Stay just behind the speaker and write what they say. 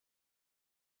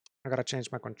I gotta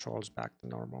change my controls back to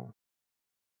normal.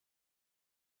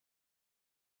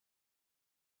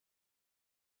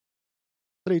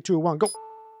 Three, two, one, go.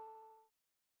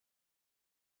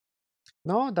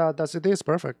 No, that's it is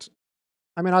perfect.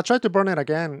 I mean, I'll try to burn it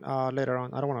again later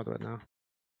on. I don't want to do it now.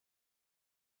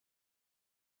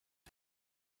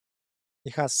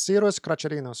 It has 0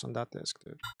 scratcherinos on that disc,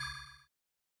 dude.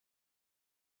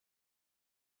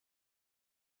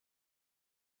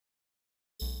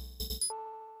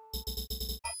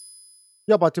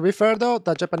 Yeah, but to be fair though,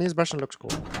 the Japanese version looks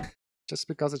cool. Just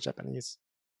because it's Japanese.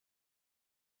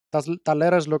 The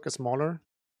letters look smaller.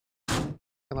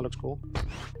 Kinda looks cool.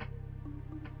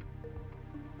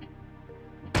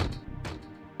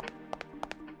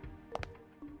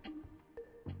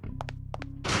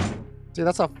 See,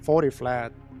 that's a 40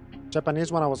 flat.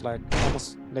 Japanese one, I was like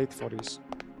almost late 40s.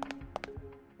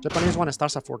 Japanese one, it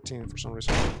starts at 14 for some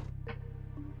reason.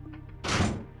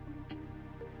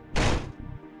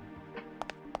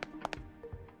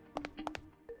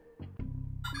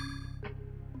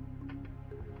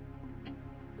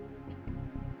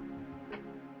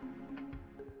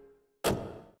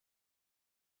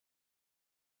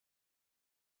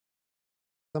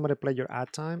 Somebody play your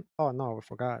ad time? Oh no, we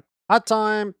forgot. Ad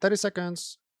time! 30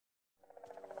 seconds.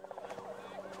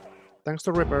 Thanks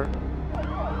to Ripper.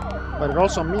 But it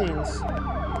also means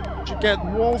you get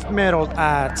Wolf Metal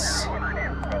ads.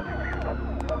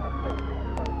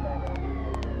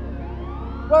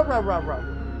 Rah, rah, rah, rah.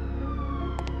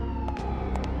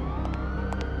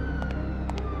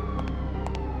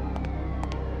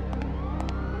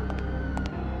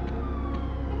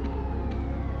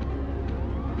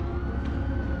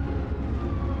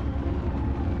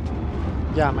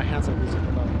 Yeah, my hands are busy,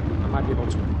 but I might be able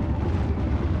to.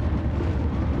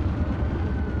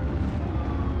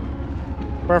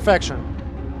 Perfection.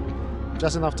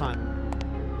 Just enough time.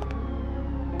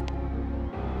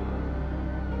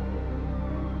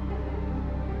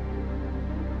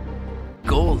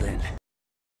 Golden.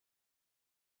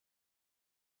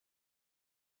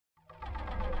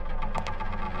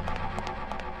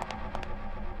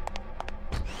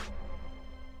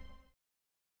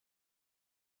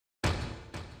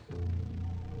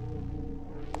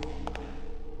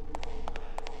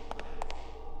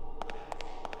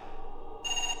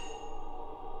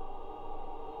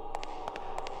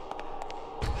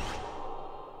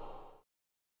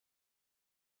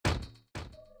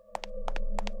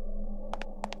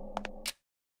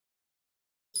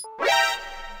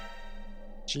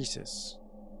 Jesus.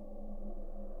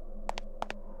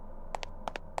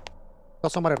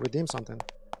 Thought somebody redeemed something.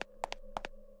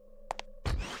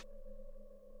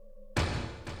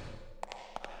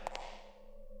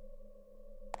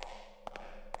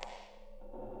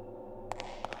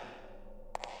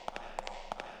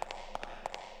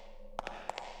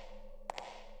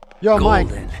 Yo, Mike,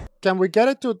 can we get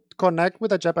it to connect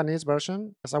with the Japanese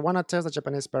version? Because I want to test the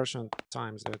Japanese version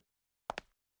times, dude.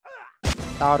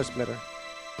 The auto splitter.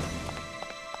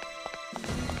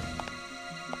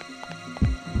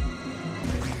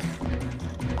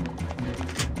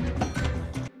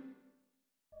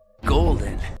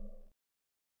 Golden.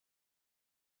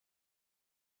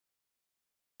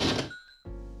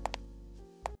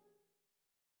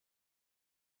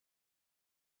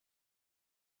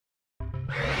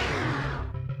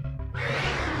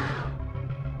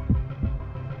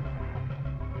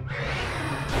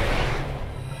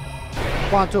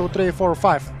 One, two, three, four,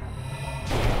 five.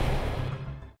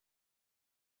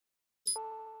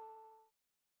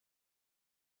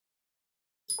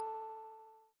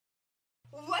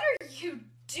 What are you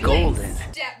doing,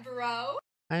 step bro?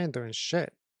 I ain't doing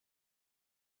shit.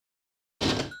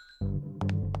 You're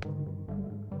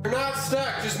not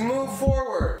stuck, just move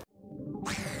forward.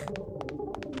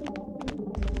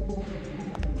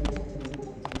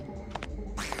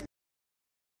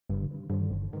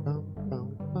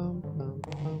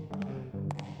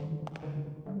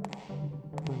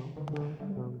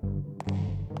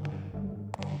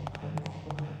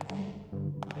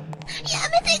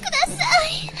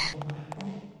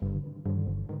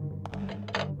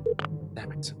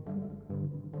 Damn it.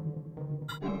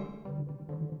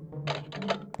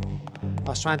 I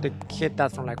was trying to hit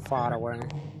that from like far away.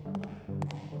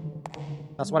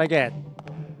 That's what I get.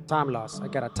 Time loss. I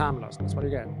get a time loss. That's what you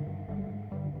get.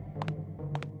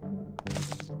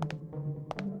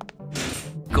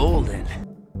 Golden.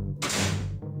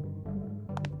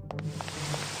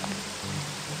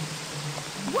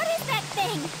 What is that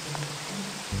thing?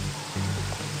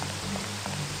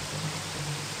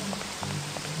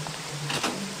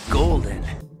 Golden.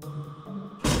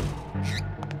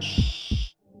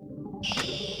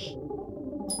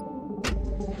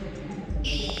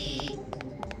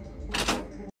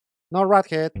 No rat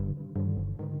hit.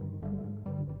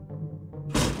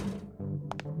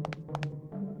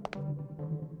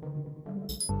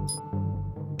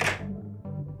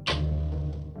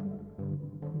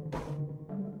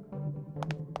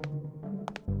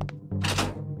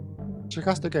 She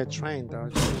has to get trained though.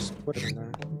 Just put it in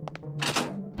there.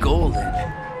 Golden.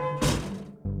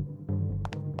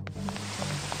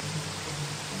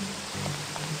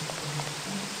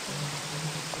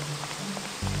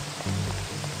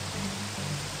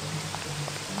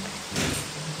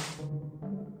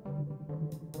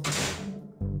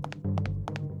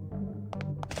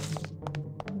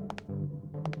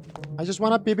 I just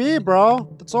want a PB, bro.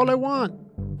 That's all I want.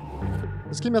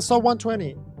 Just give me a sub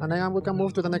 120, and then we can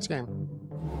move to the next game.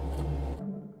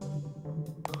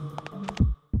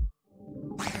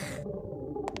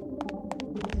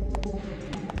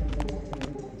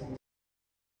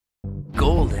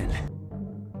 Golden.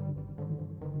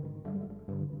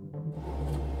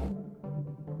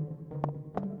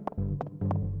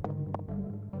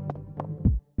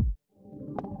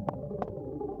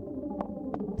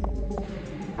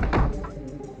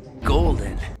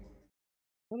 Golden.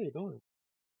 What are you doing?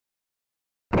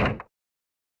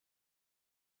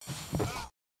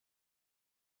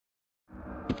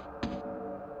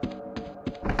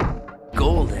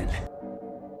 Golden.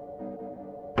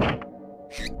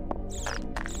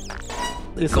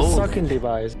 It's Golden. a sucking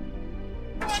device.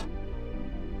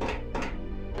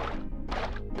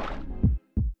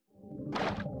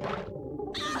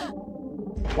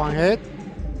 One hit.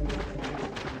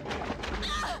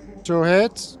 Two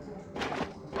hits.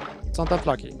 Sometimes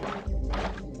lucky.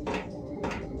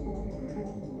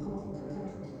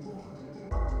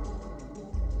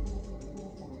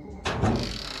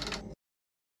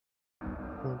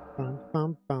 Bum,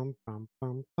 bum, bum, bum,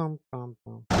 bum, bum, bum,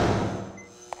 bum.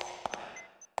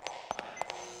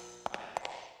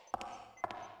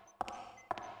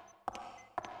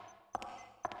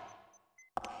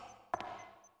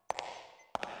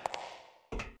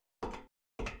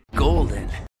 Golden.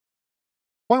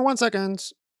 0.1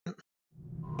 seconds.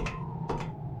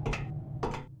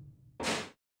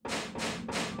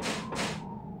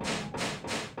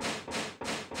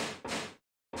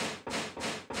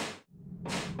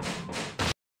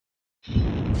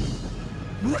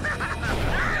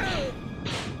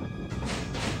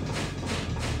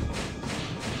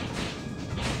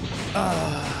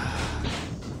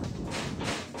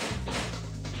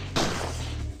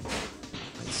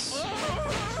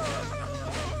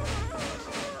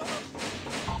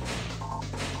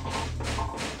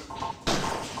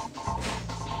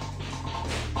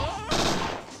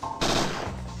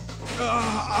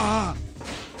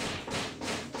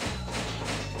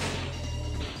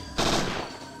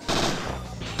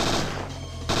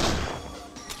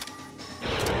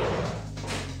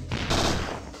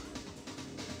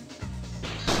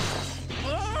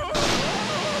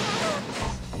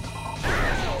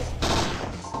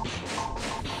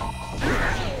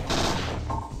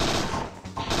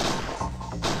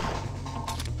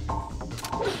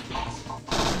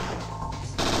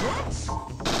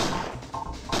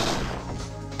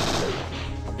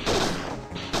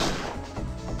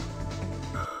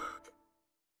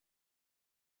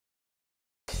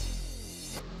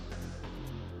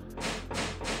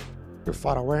 You're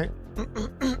far away.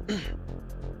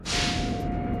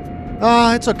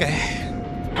 It's okay.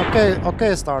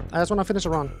 Okay, start. I just want to finish a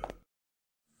run.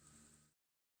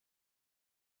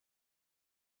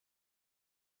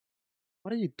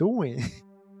 What are you doing?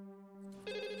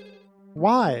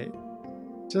 Why?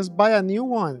 Just buy a new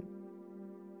one.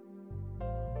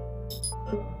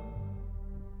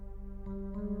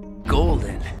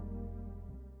 Golden.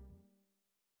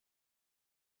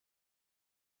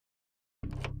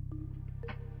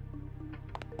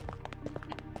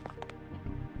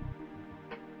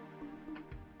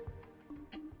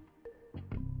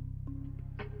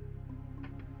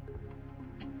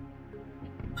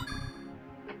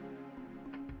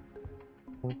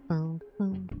 Boom, boom,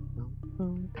 boom,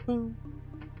 boom, boom.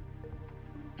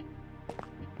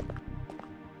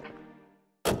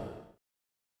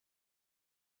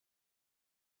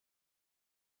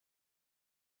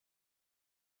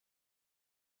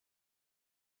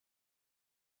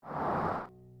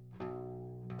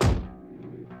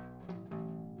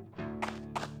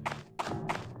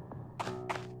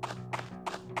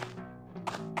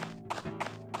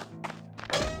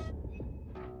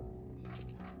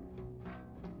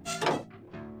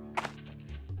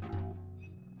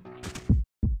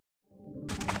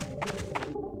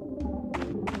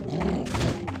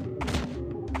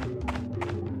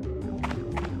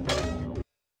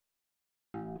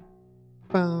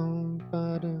 Bum,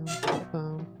 ba-dum.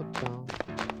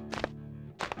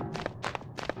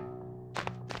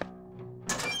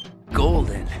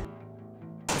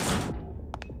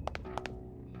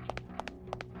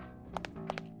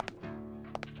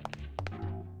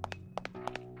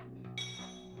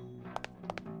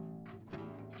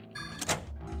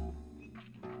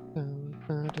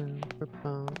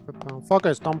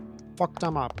 Focus, don't fuck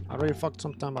them up. I really fucked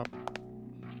some time up.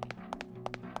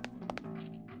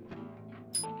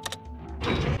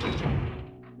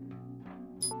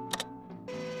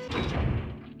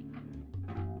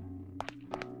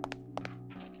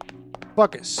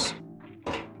 Focus.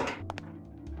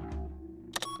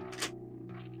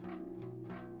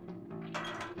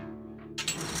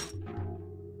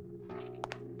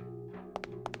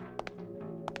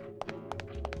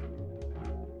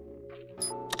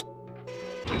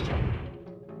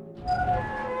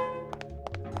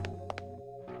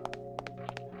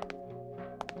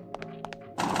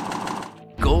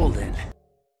 Golden.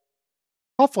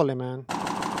 Hopefully, man.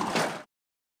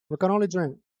 We can only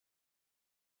drink.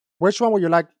 Which one would you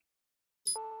like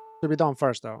to be done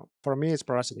first, though? For me, it's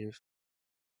Parasite.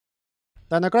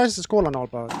 The Necrosis is cool and all,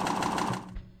 but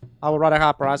I would rather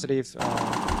have Parasite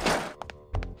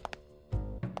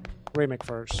remake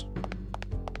first.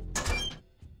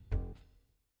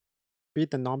 Beat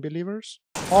the non-believers?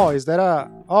 Oh, is that a...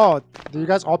 Oh, do you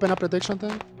guys open a prediction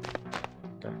thing?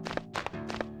 Okay.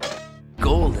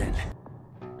 Golden.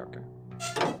 Okay.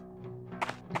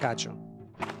 I got you.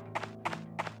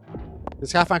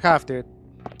 It's half and half, dude.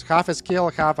 It's half a skill,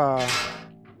 half a...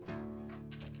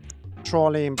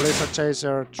 Trolling Blizzard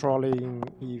Chaser, trolling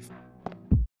Eve.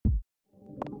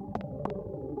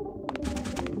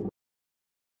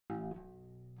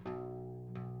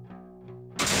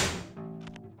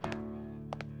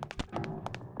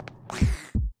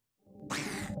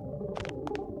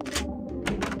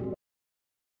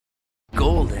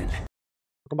 Golden.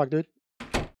 Come back, dude.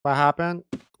 What happened?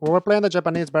 We were playing the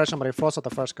Japanese version, but it froze at the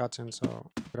first cutscene,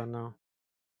 so we don't know.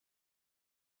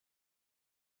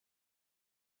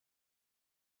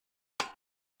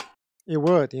 It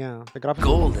would, yeah. The graphics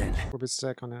Golden. would be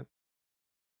sick on it.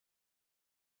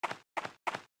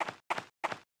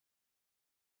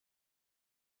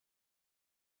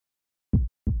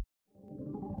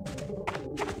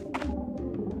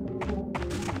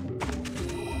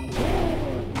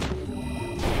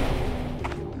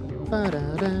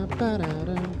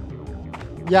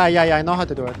 Yeah, I know how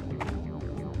to do it.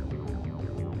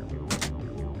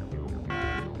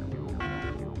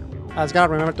 I just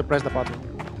gotta remember to press the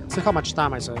button. See how much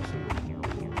time I save.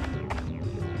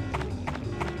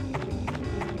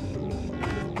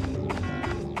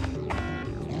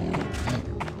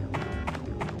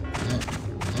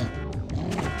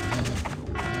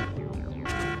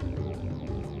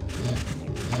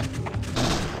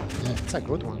 It's a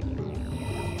good one.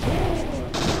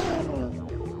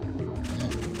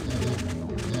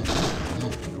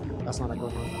 That's not a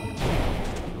good one.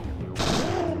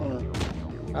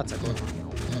 That's a good one.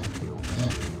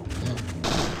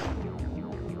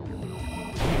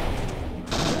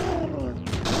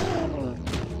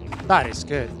 That is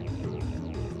good.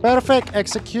 Perfect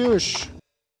execution.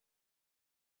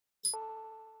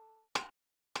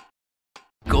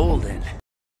 Golden.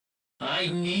 I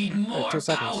need more 2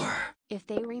 seconds. power. If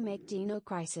they remake Dino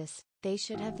Crisis, they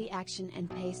should have the action and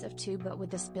pace of 2 but with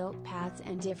the spilt paths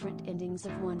and different endings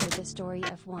of 1 with the story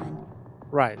of 1.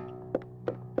 Right.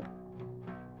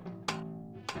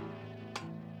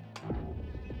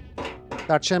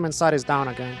 That achievement side is down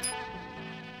again.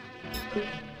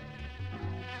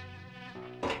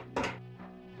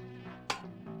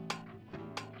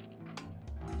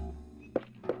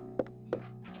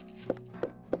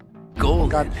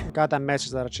 Golden. Got that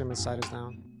message that achievement side is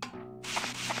down.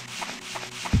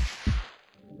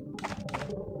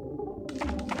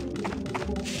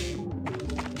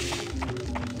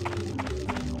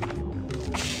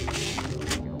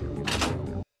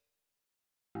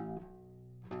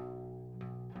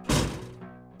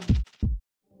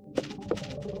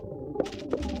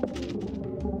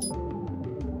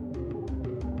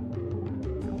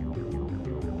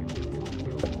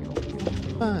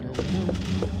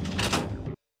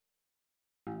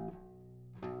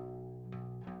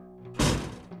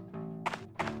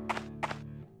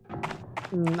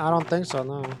 I don't think so,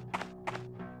 no.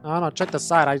 I don't know, check the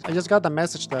site. I just got the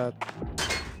message that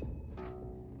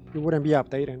you wouldn't be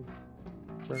updating.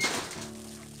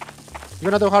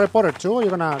 You're gonna do Harry Potter 2 or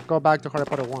you're gonna go back to Harry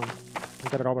Potter 1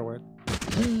 and get it over with?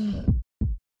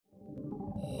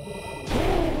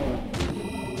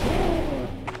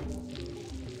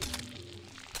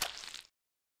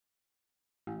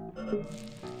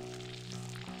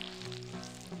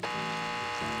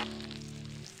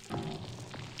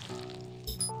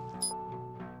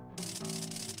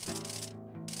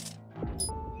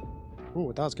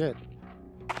 Ooh, that was good.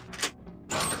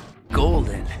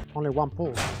 Golden. Only 1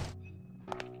 pull.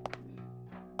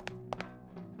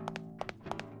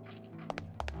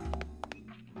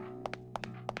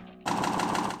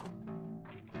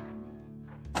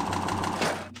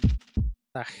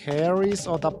 The Harrys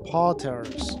or the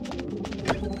Potters?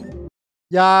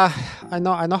 Yeah, I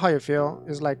know how you feel.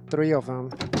 It's like 3 of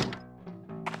them.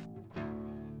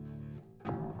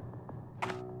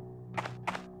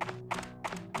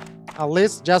 At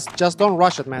least just don't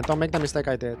rush it, man. Don't make the mistake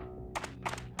I did.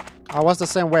 I was the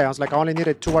same way. I was like, I only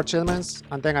needed 2 achievements,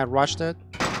 and then I rushed it.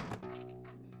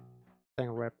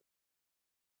 Then rip.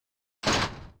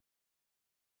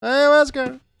 Hey, what's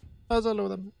good? How's all of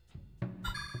them?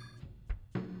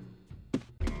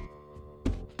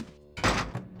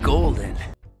 Golden.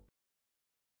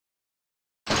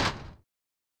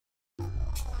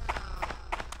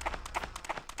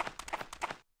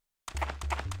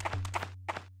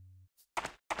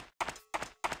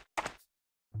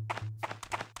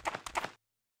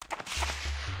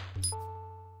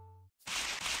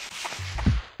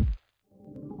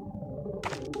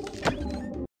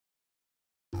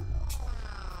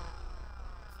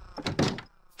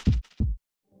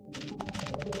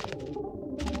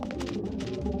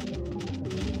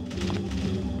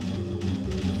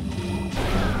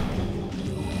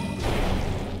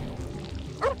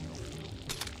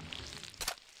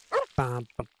 Bam,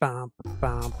 ba, bam, ba,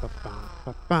 bam, ba, bam,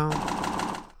 ba, bam.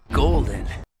 Golden.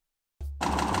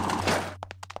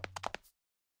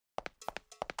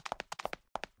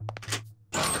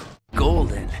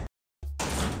 Golden.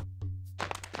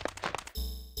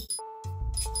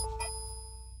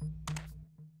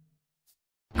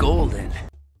 Golden.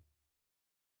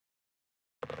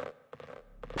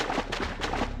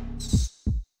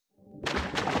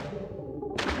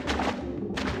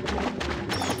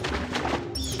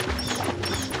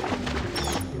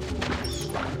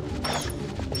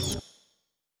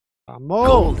 Vamos!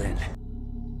 Golden.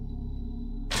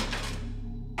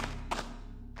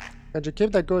 Can you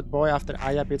keep the good boy after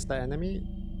Aya beats the enemy?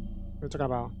 What are you talking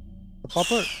about? The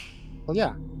popper? Well,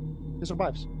 yeah. He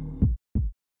survives.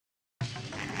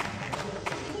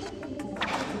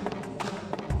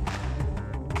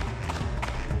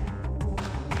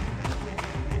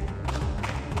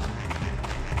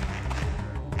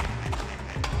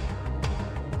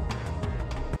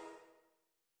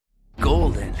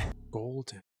 Golden.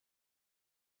 Golden.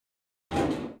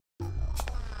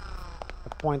 A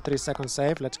 0.3 second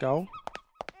save. Let's go.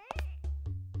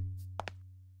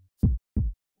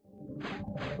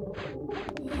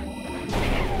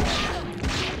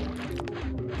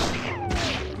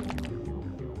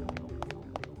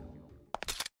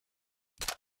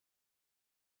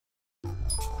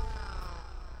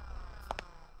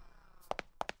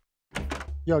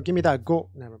 Yo, give me that go.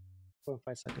 Never.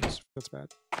 0.5 seconds. That's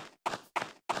bad.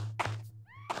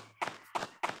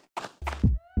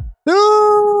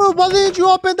 Dude, why did you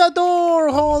open the door?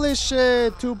 Holy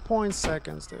shit. 2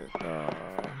 seconds, dude.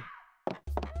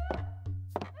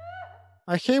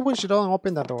 I hate when she don't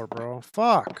open the door, bro.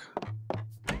 Fuck.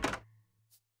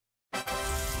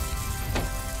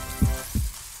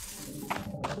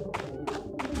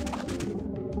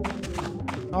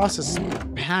 I was just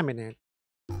spamming it.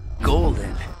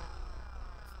 Golden.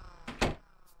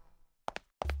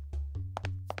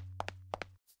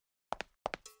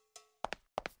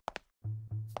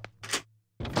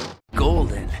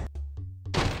 Golden.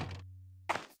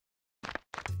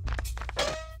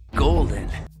 Golden.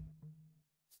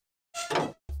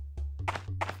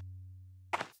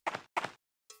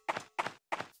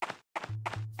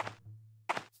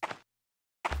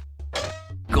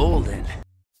 Golden.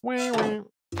 Wah, wah.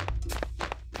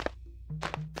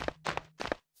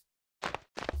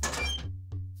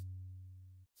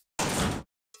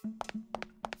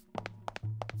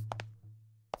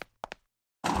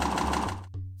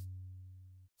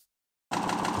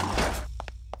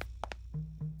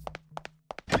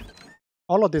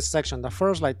 All of this section, the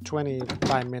first like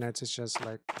 25 minutes is just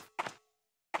like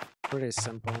pretty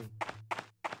simple.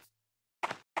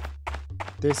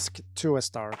 Disc 2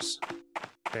 stars.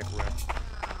 Big rip.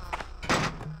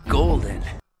 Golden.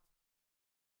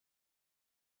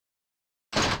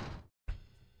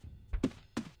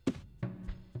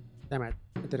 Damn it,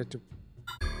 I did it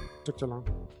took too long.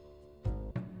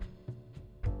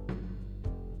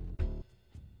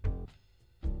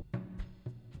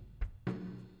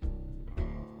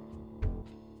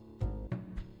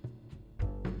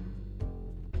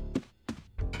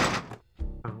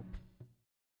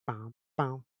 Bam,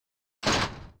 bam.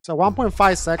 So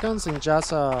 1.5 seconds in just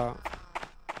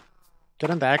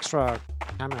getting the extra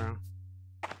camera.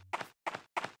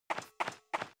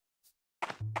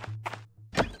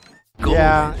 Golden.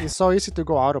 Yeah, it's so easy to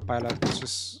go autopilot.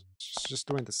 It's just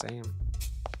doing the same.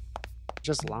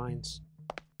 Just lines.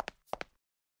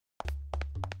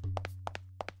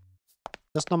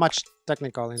 There's not much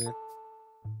technical in it.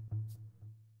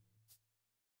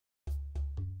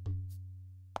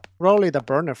 Probably the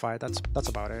burner fight. That's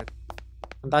about it.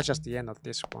 And that's just the end of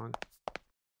this one.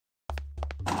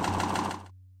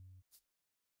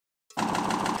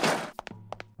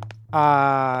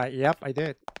 Yep, I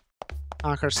did.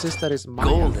 And her sister is Maya.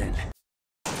 Golden.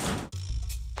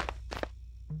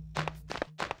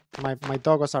 My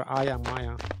doggos are Aya and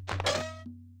Maya.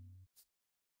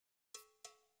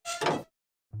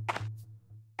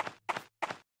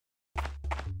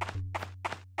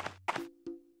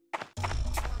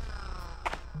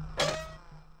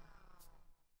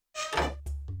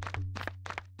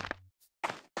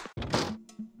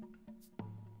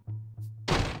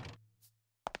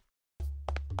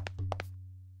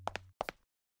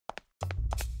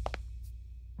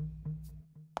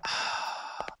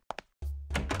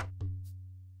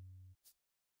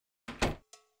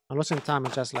 I'm losing time.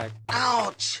 I'm just like,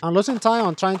 ouch! I'm losing time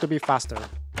on trying to be faster.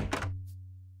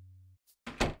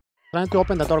 Trying to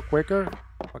open the door quicker.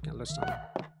 Fucking lose time.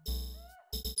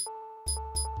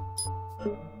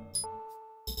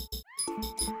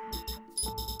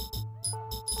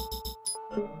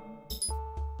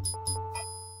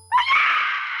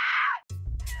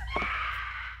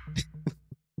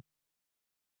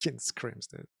 Fucking screams,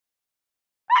 dude.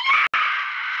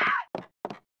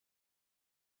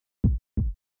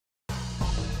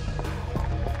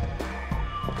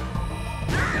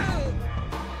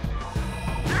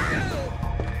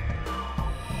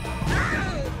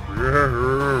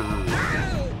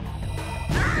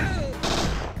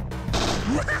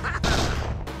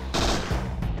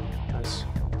 Nice.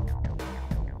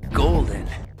 Golden.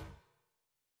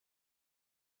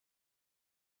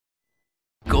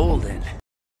 Golden.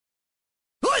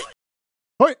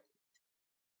 Hoi!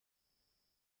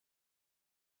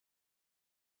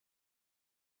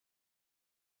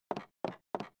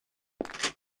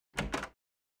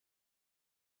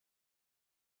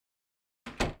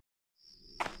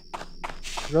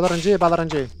 Good RNG, bad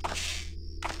RNG.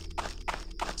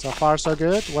 So far, so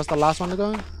good. What's the last one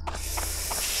going?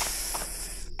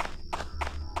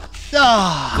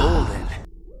 Ah! Golden.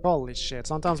 Holy shit,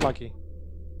 sometimes lucky.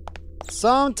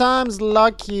 Sometimes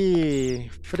lucky.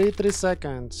 3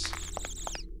 seconds.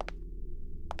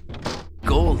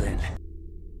 Golden.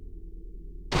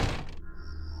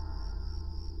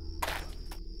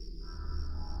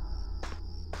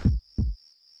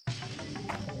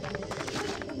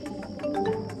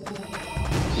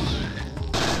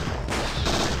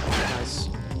 Nice.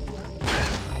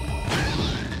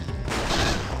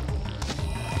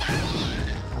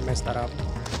 I messed that up.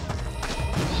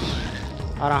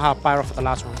 I don't have pyro for the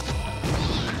last one.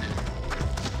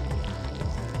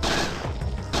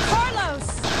 Carlos!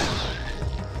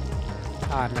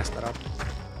 I messed that up.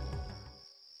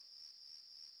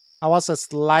 I was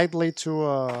slightly too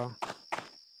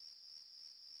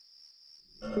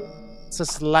it's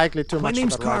slightly too much to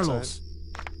the right side.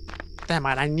 Damn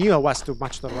it, I knew I was too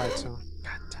much to the right, so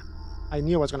god damn. I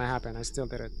knew what was gonna happen. I still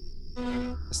did it.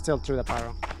 I still threw the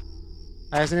pyro.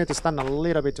 I just need to stand a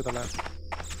little bit to the left.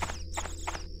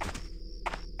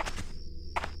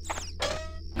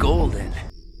 Golden.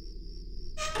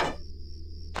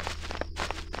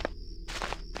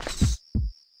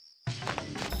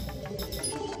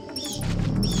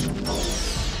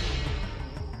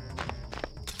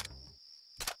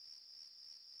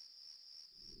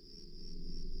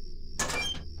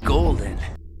 Golden.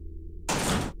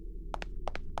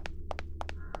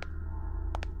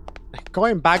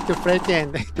 Going back to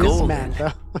freaking this Golden. man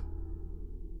though.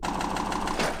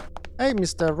 Hey,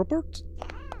 Mr. Rupert.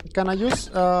 Can I use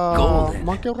Golden.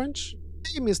 monkey wrench?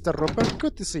 Hey, Mr. Rupert.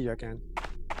 Good to see you again.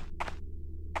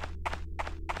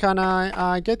 Can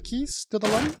I get keys to the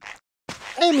lobby?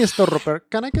 Hey, Mr. Rupert.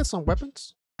 Can I get some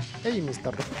weapons? Hey,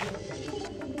 Mr. Rupert.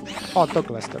 Oh,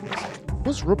 Douglas.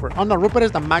 Who's Rupert? Oh no, Rupert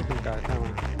is the Magnum guy. Never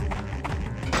mind.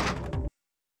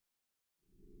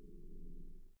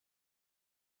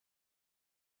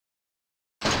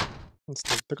 Let's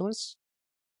take Douglas.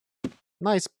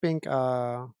 Nice pink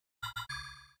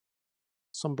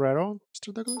sombrero,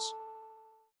 Mr. Douglas.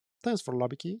 Thanks for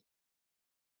lobby key.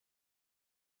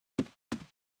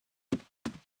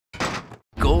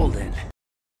 Golden.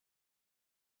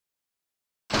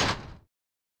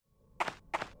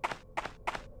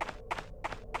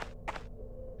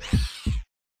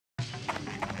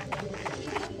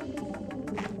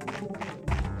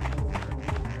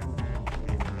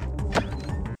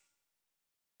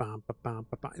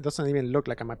 It doesn't even look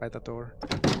like I might bite the door.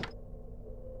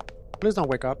 Please don't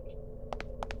wake up.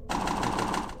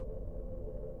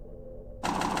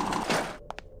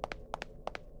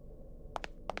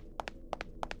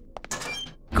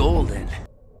 Golden.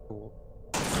 Cool.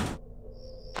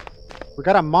 We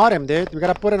gotta mod him, dude. We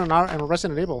gotta put it on our on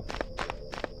Resident Evil.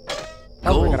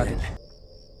 That's what we gotta do. Golden.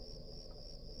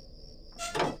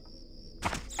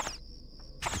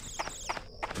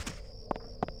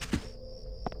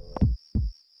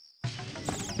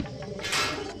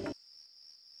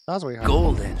 That's what we have.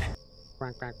 Golden.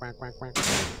 Quack, quack, quack, quack, quack.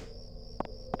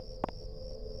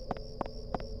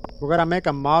 We gotta make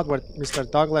a mod where Mr.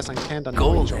 Douglas and Ken don't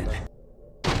know each Golden. other.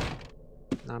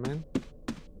 Nah, man.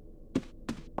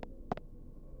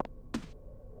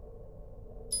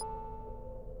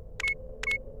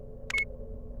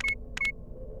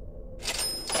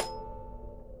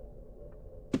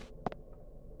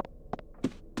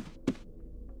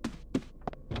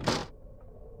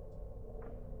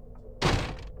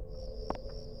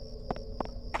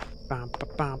 Bam, ba,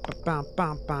 bam, ba, bam,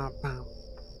 bam, bam, bam.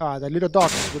 Ah, the little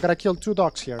dogs. We gotta kill 2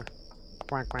 dogs here.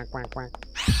 Quack, quack, quack, quack.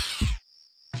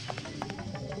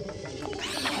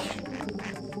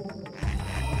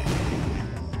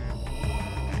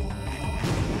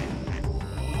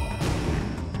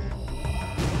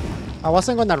 I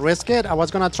wasn't gonna risk it. I was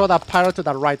gonna throw that pirate to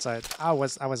the right side. I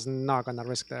was not gonna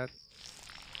risk that.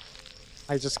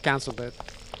 I just cancelled it.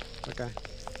 Okay.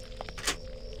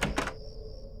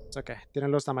 It's okay.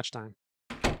 Didn't lose that much time.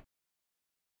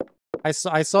 I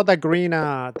saw the green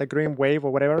wave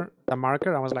or whatever, the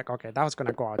marker. I was like, okay, that was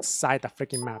gonna go outside the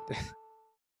freaking map.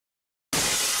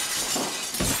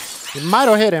 It might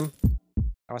have hit him.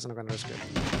 I wasn't gonna risk it.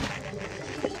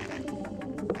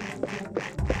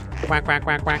 Quack, quack,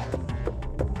 quack, quack.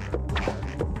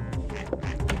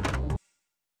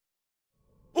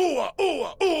 Ooh, ooh,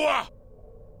 ooh.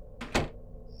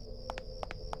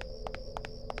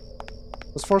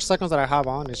 Those 4 seconds that I have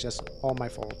on is just all my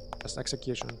fault. Just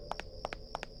execution.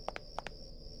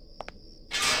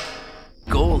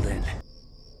 Golden.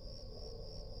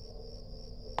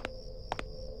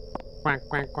 Quack,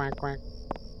 quack, quack, quack.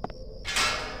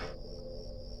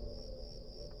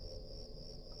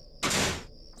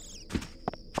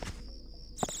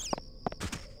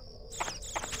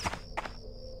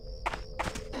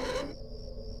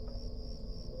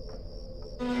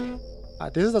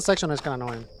 This is the section that's kind of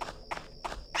annoying.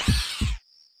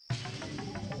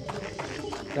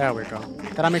 There we go.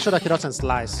 Gotta make sure that he doesn't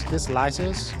slice. He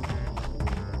slices.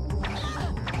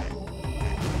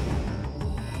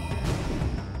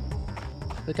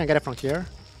 You can get it from here.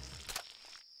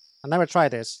 I never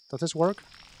tried this. Does this work?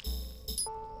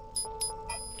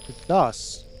 It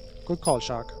does. Good call,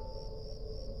 Shock.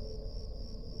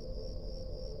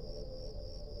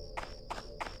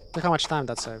 Look how much time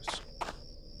that saves.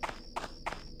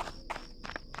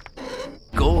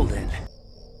 Golden.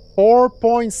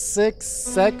 4.6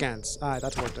 seconds. Alright,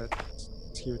 that's worth it.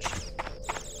 It's huge.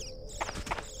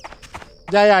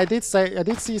 Yeah, I did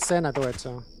see Senna do it,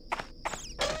 so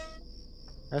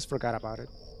I just forgot about it.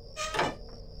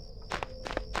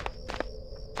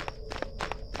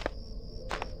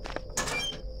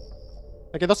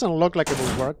 Like, it doesn't look like it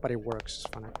will work, but it works.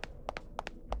 It's funny.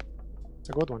 It's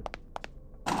a good one.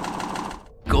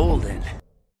 Golden.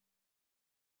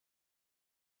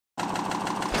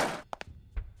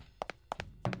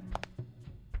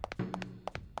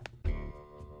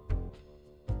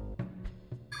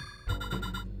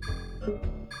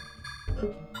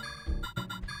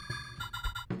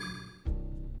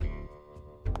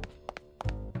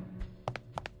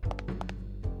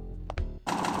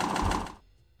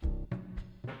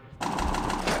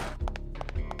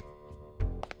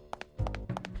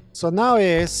 So now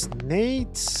is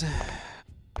Nate's.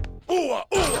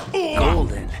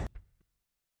 Golden.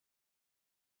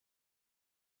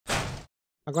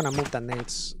 I'm gonna move the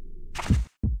Nate's.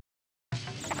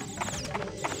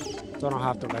 So I don't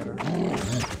have to later.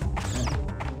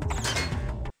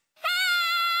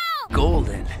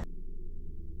 Golden.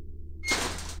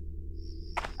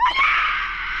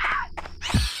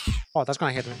 Oh, that's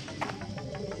gonna hit me.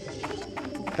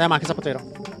 Damn, man, he's a potato.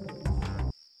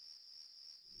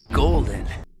 Golden.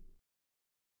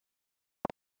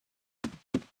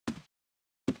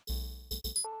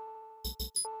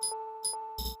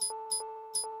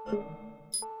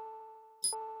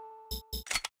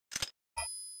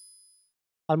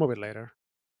 I'll move it later.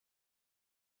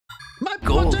 My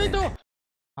Golden. potato!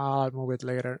 I'll move it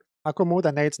later. I could move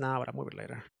the nades now, but I'll move it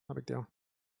later. No big deal.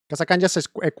 Because I can just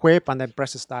equip and then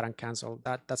press start and cancel.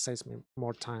 That saves me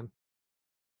more time.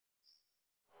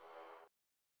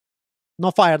 No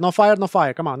fire, no fire, no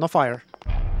fire. Come on, no fire.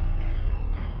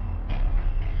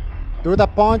 Do the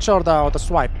punch or the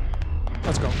swipe.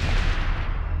 Let's go.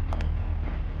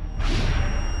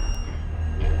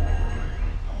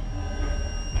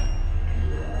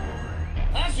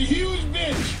 That's a huge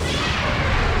bitch.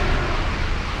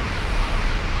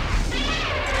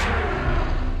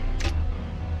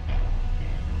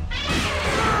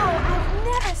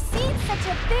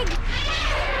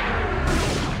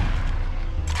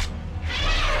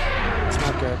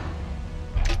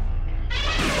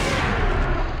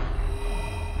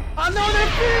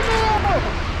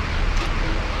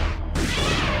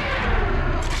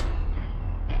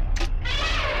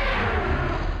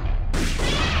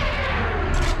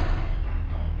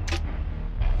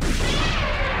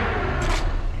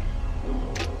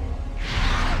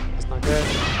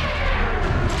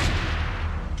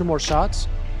 2 more shots.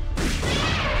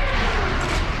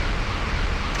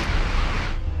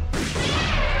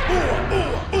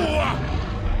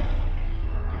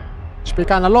 HP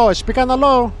kinda low, HP kinda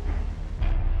low.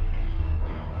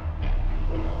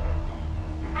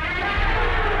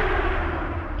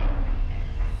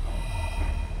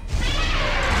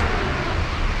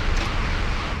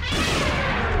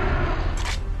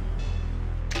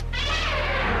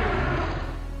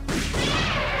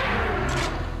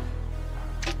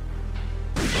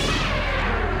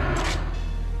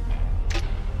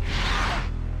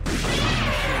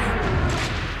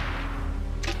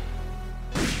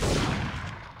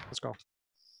 Let's go.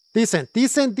 Decent.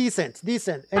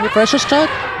 Any pressures, chat?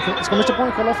 Exclamation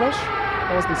point, hello, fresh?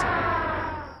 That was decent.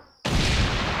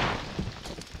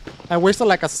 I wasted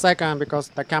like a second because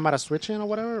the camera switching or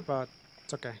whatever, but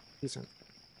it's okay. Decent.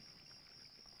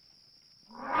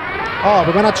 Oh,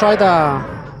 we're gonna try the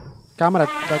camera,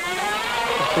 the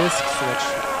disc switch.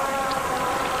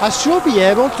 I should be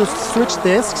able to switch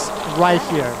discs right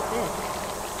here.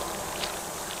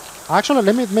 Actually,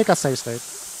 let me make a save state.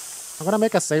 I'm gonna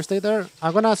make a save state there.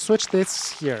 I'm gonna switch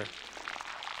this here.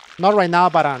 Not right now,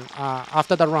 but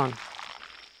after the run.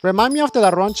 Remind me after the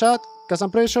run, chat, because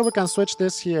I'm pretty sure we can switch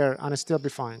this here and it still be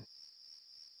fine.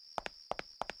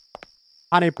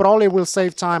 And it probably will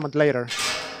save time later.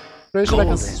 Pretty sure I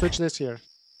can switch this here.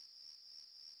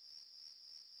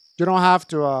 You don't have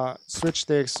to switch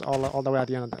this all the way at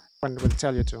the end of that when we'll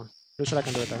tell you to. Pretty sure I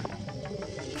can do it there.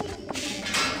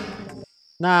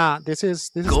 Nah, this is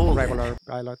regular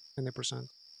pilot, 20%.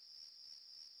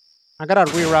 I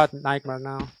gotta reroute Nightmare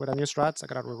now. With the new strats, I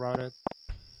gotta reroute it.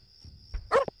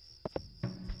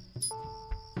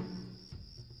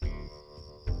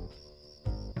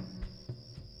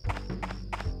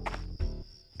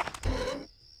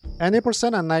 Any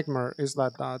percent and Nightmare is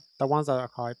the ones that are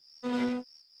hype.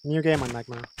 New game and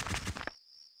Nightmare.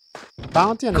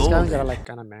 Bounty and Scavenger are like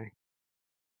kinda meh.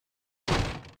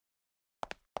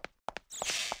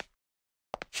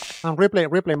 And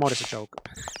replay mode is a joke.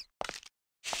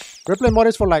 Replay mode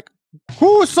is for like,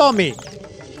 who saw me?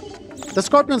 The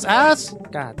Scorpion's ass?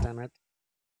 God damn it.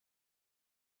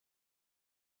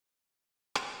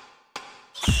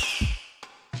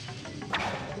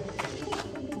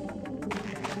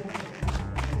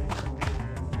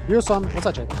 You saw me. What's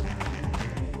that shit?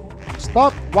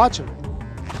 Stop watching.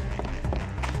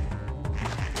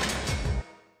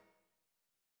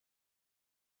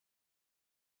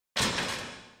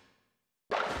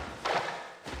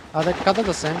 Are they kind of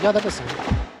the same? Yeah, they're the same.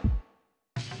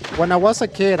 When I was a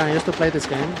kid and I used to play this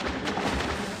game,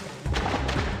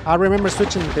 I remember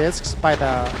switching discs by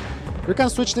the... You can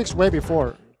switch discs way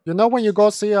before. You know when you go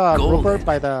see Rupert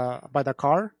by the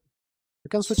car? You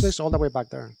can switch discs all the way back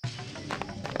there.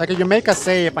 Like if you make a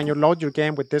save and you load your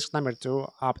game with disc number 2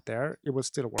 up there, it will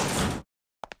still work.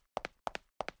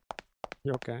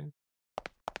 You okay?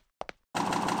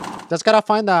 Just gotta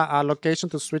find a location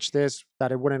to switch this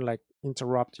that it wouldn't like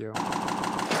interrupt you.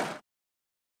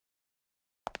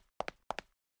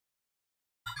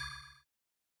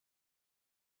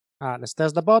 Let's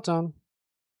test the button.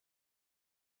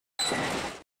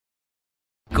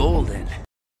 Golden.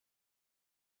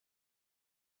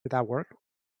 Did that work?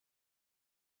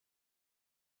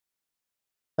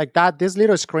 Like that, this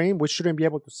little screen, we shouldn't be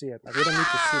able to see it. Like, we don't need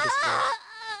to see this screen.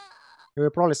 It will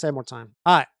probably save more time.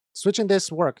 Alright, switching this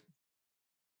worked.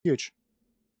 Huge.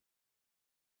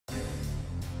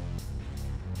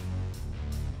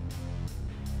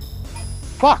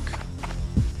 Fuck!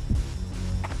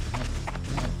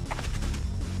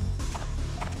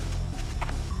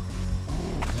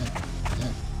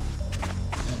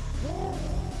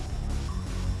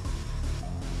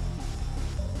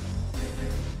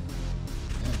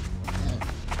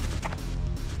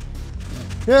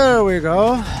 Here we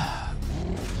go.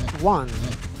 1,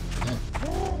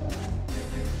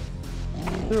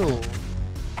 2,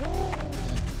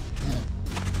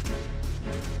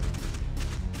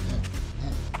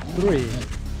 3,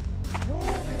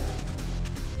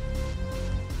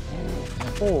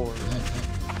 4,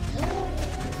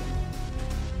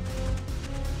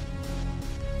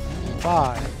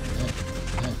 5,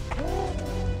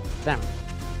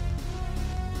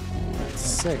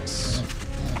 6.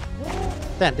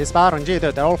 10. This button, dude,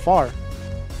 they're all 4.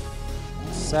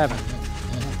 7.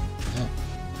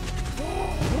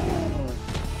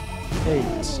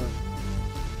 8.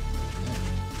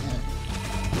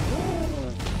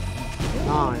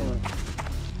 9.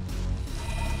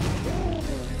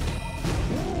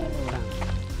 10.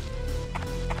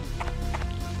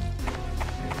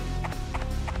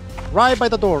 Right by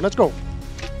the door. Let's go.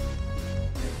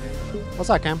 What's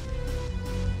that, Cam?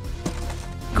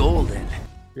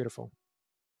 Beautiful.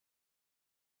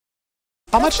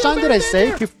 How much time did I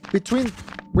save between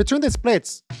the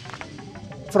splits?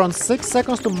 From 6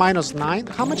 seconds to -9.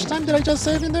 How much time did I just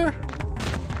save in there?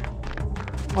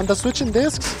 On the switching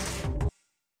discs?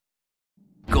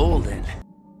 Golden.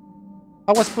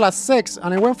 I was +6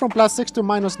 and I went from +6 to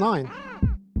 -9.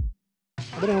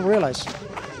 I didn't realize.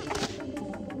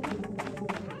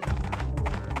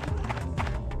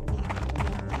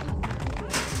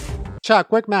 Chat,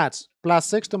 quick maths.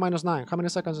 +6 to -9. How many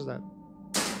seconds is that?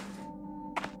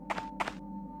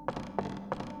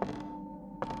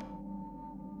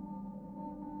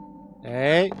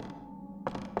 Hey.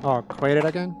 Oh, create it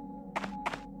again.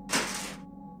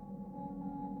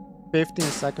 15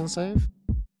 seconds save.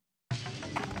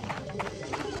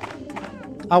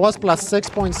 I was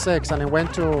 +6.6 and it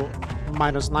went to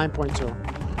 -9.2.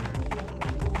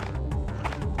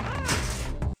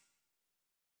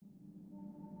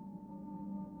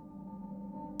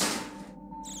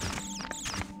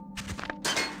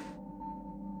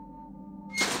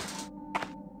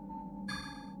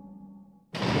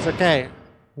 It's okay.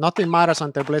 Nothing matters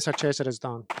until Blizzard Chaser is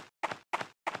done.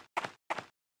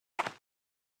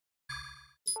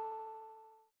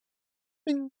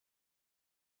 Bing.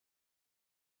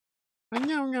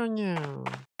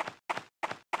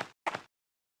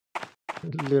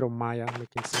 Little Maya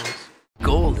making sounds.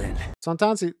 Golden.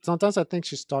 Sometimes I think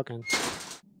she's talking.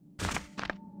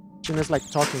 She makes like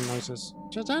talking noises.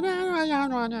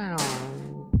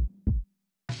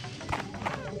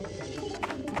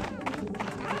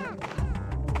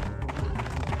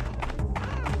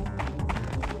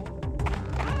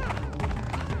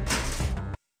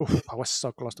 Oof, I was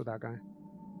so close to that guy.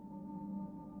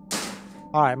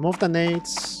 Alright, move the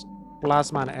nades,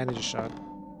 plasma, and energy shot.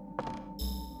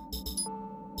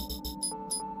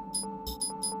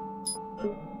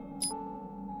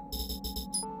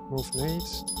 Move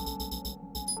nades.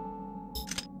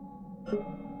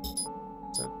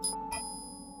 That's it.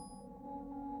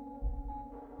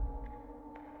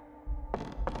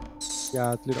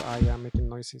 Yeah, little Aya making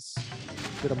noises.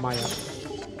 Little Maya.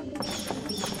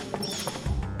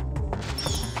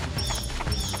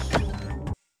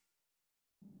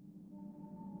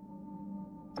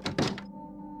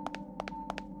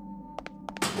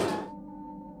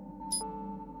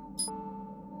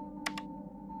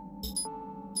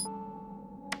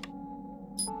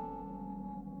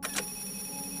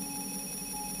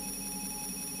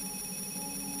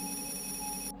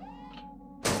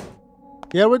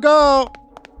 Here we go!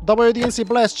 WDNC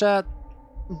bless, chat.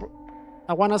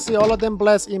 I wanna see all of them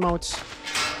bless emotes.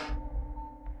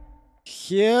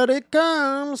 Here it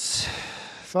comes.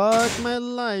 Fuck my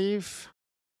life.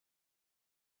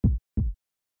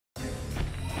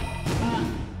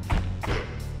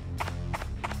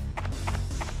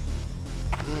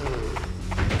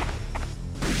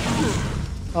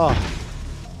 Oh.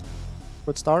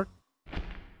 Good start.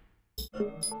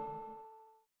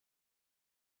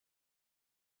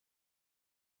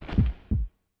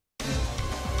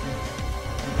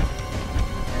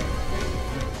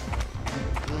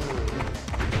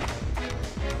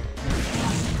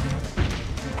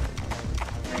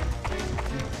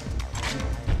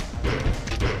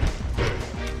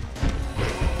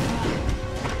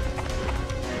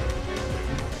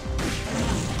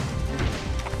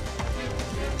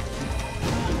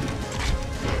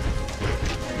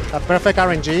 A perfect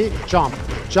RNG. Jump.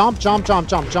 Jump, jump, jump,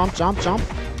 jump, jump, jump, jump.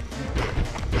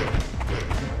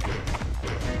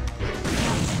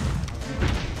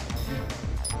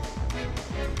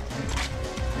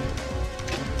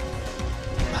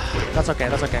 That's okay,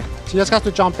 that's okay. She just has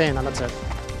to jump in and that's it.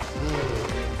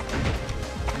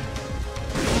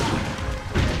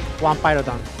 One pyro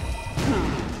done.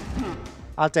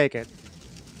 I'll take it.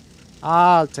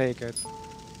 I'll take it.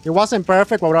 It wasn't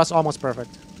perfect, but it was almost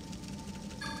perfect.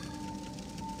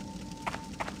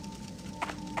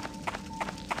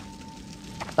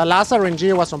 The last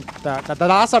RNG was the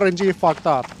last RNG fucked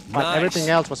up, but Nice. Everything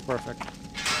else was perfect.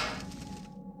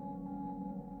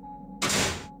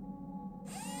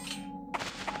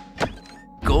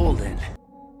 Golden.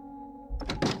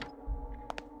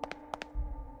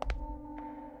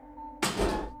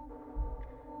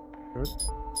 Good.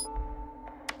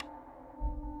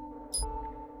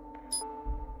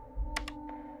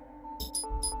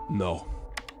 No.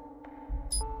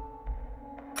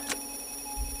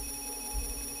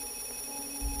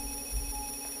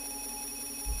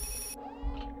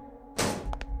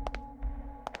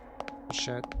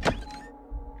 Shit.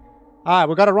 Alright,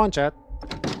 we gotta run, chat.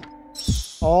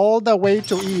 All the way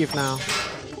to Eve now.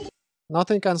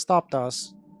 Nothing can stop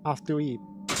us after Eve.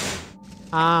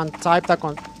 And type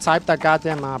the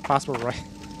goddamn password right.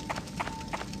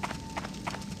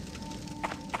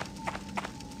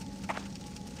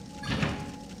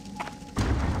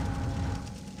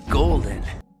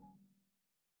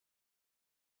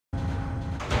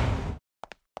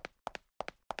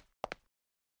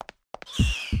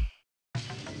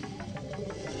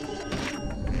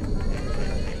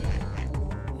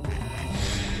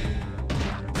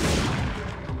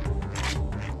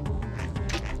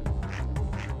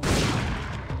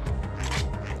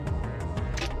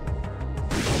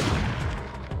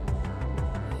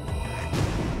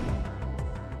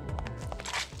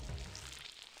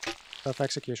 of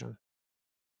execution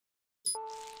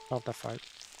of the fight.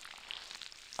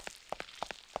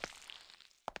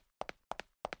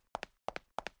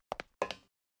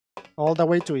 All the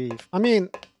way to Eve. I mean,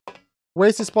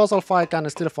 waste disposal fight can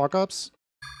still fuck ups.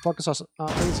 Focus us.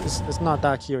 It's not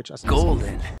that huge as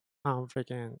Golden.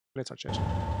 Freaking Blizzard chasing.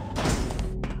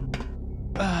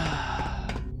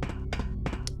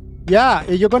 Yeah,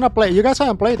 if you're gonna play, you guys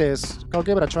haven't played this, go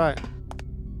give it a try.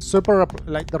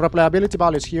 Like the replayability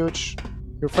value is huge.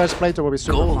 Your first playthrough will be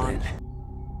super Golden. fun.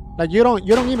 Like you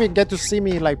don't even get to see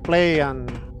me like play and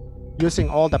using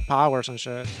all the powers and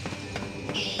shit.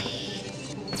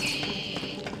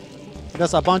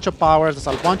 There's a bunch of powers,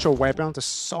 there's a bunch of weapons, there's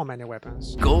so many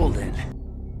weapons. Golden.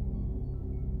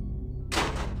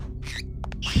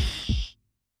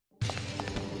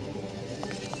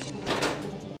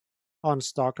 On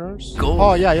stalkers? Golden.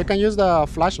 Oh yeah, you can use the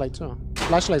flashlight too.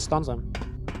 Flashlight stuns them.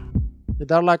 If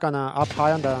they're like on up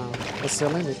high on the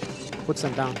ceiling, it puts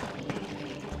them down.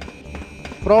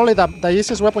 Probably the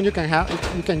easiest weapon you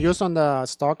can use on the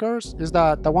stalkers is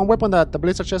the one weapon that the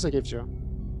Blizzard Chaser gives you.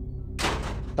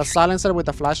 The silencer with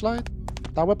the flashlight.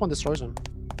 That weapon destroys them.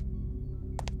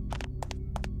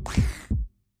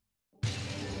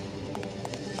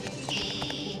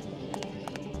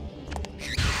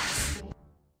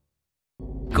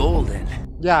 Golden.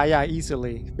 Yeah,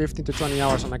 easily. 15 to 20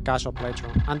 hours on a casual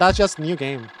playthrough. And that's just new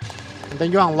game. And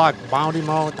then you unlock bounty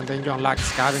mode, and then you unlock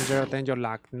scavenger, then you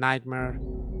unlock nightmare.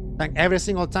 Like every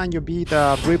single time you beat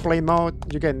the replay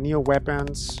mode, you get new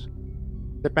weapons,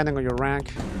 depending on your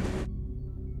rank.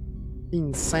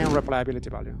 Insane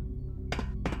replayability value.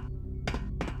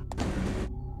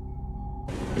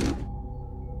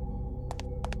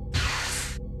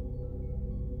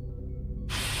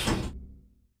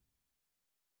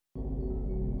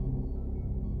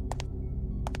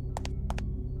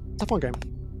 It's a fun game.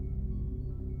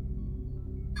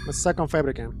 My second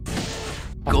favorite game.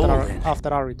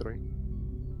 After RE3.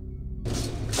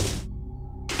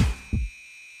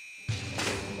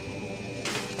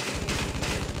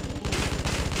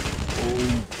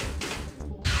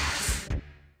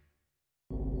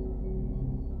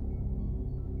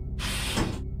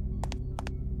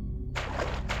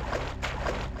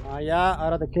 Yeah,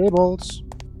 out of the cables.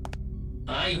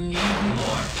 I need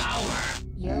more power.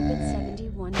 Yo, but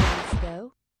 71 minutes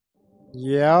though.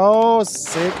 Yo,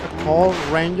 sick Cold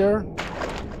Ranger.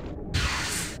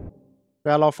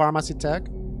 Fellow pharmacy tech.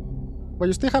 But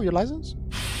you still have your license?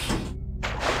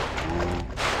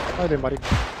 How you doing, buddy?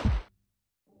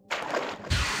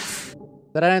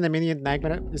 That ain't the mini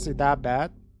nightmare. Is it that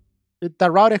bad?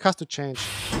 The routing has to change.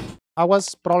 I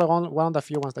was probably one of the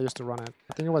few ones that used to run it.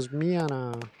 I think it was me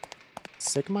and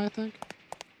Sigma, I think.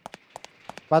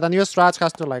 But the new strats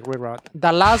has to like reroute.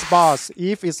 The last boss,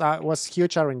 Eve, was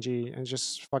huge RNG and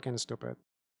just fucking stupid.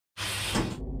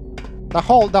 The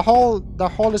whole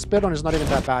speedrun is not even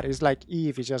that bad. It's like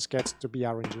Eve, it just gets to be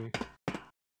RNG.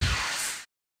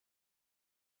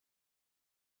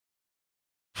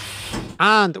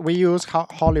 And we use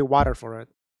holy water for it.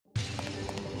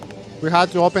 We had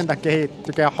to open the gate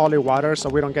to get holy water so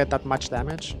we don't get that much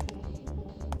damage.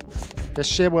 The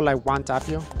shit will like one tap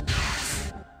you.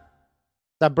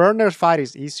 The burner fight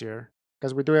is easier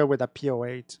because we do it with a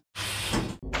PO8.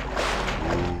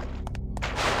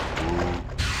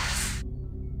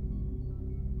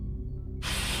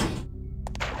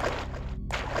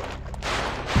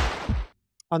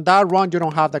 On that run, you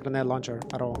don't have the grenade launcher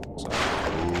at all. So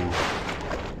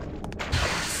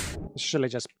it's surely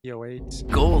just PO8.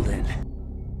 Golden.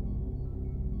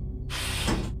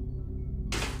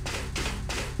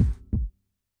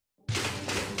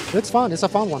 It's fun. It's a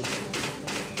fun one.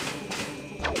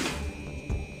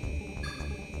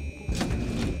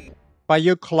 But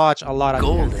you clutch a lot at the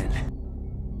Golden. end.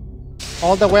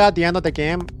 All the way at the end of the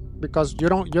game, because you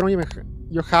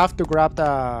have to grab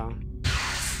the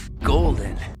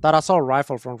Golden. that assault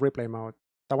rifle from replay mode.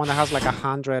 The one that has like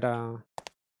 100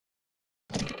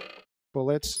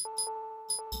 bullets.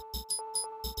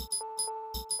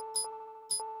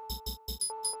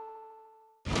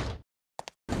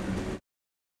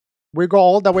 We go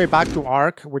all the way back to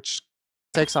Ark, which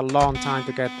takes a long time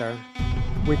to get there.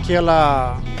 We kill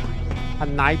a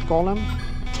night golem,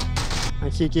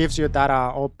 and he gives you that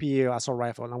OP assault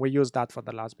rifle, and we use that for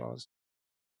the last boss.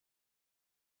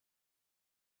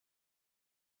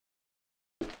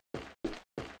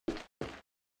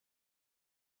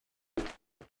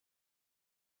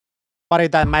 But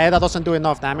if that Maeda doesn't do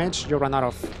enough damage, you run out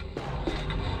of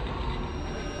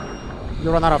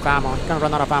ammo. You can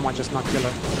run out of ammo and just not kill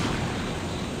it.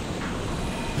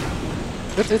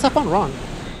 It's a fun run.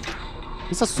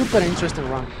 It's a super interesting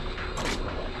run.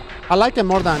 I like it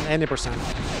more than 80%.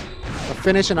 But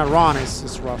finishing a run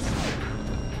is rough.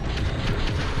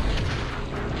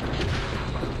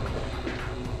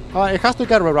 It has to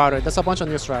get rerouted. There's a bunch of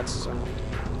new strats, so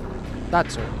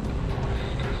that's it.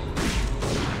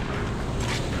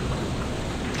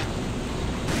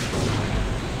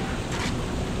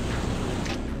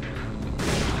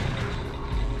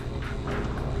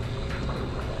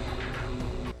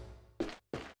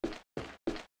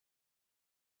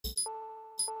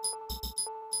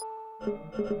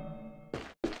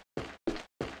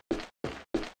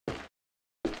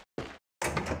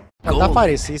 Well, that fight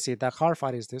is easy. The hard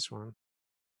fight is this one.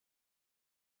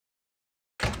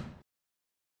 The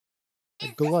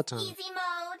glutton. Easy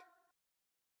mode.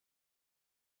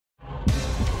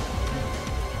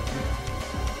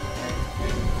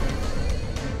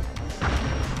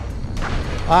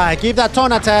 Alright, give that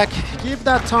taunt attack. Give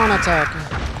that taunt attack.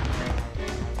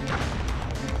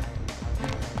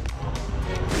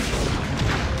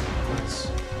 Nice.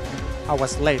 I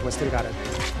was late, we still got it.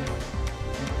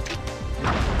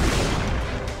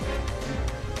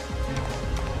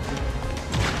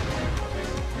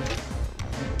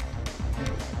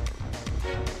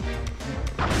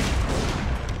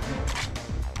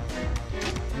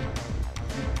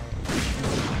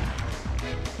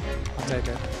 I'll take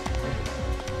it.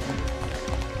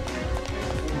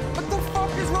 What the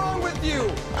fuck is wrong with you?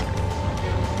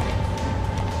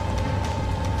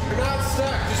 You're not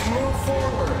stuck. Just move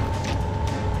forward.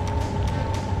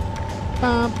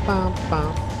 Bum, bum,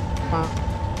 bum, bum,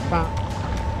 bum.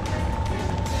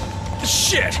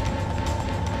 Shit!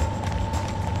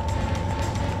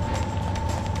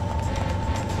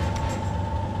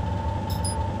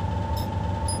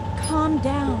 Calm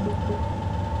down.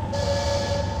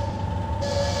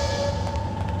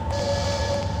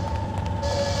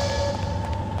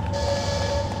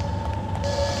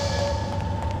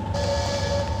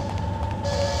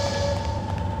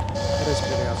 It is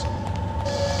pretty awesome.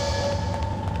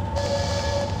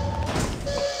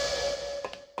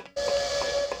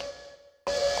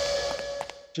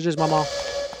 GG's, mama.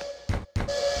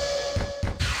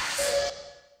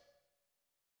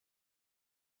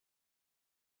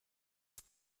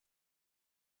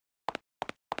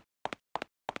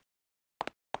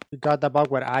 You got the bug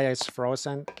where Aya is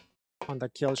frozen on the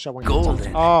kill shot when you touch.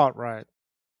 Golden. Oh, right.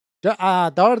 The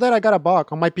other day I got a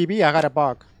bug. On my PB, I got a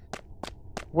bug.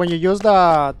 When you use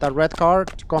the red card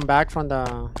to come back from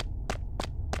the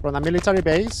military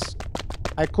base,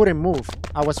 I couldn't move.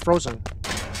 I was frozen.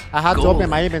 I had to open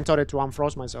my inventory to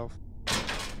unfroze myself.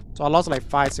 So I lost like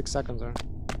 5-6 seconds there.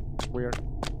 It's weird.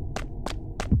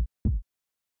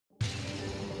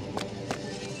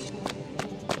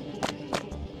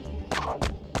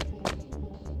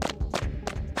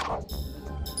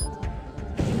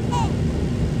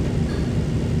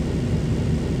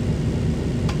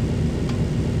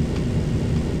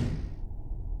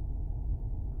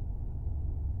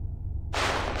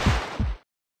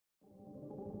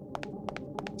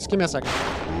 Just give me a second.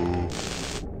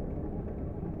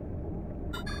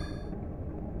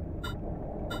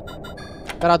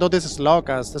 Gotta do this slow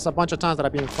because there's a bunch of times that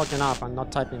I've been fucking up and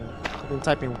not typing. I've been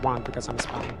typing 1 because I'm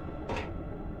spamming.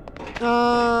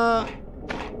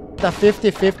 The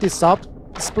 50-50 sub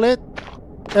split.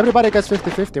 Everybody gets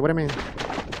 50-50. What do you mean?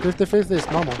 50-50 is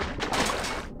normal.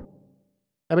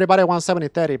 Everybody wants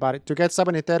 70-30, but to get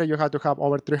 70-30 you have to have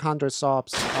over 300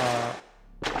 subs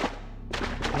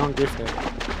non-gifted.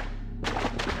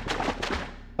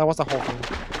 That was the whole thing.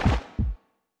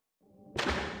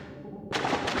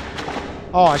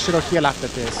 Oh, I should have healed after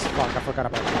this. Fuck, I forgot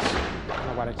about this. I don't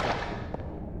know what I killed.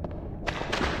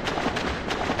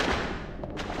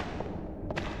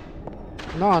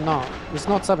 No, it's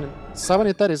not 70.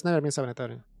 70-30, it's never been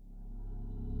 70-30.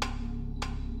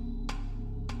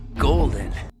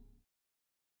 Golden.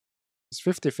 It's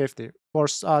 50-50. For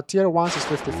tier 1s, it's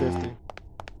 50-50.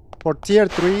 For tier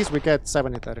 3s, we get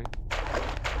 70-30.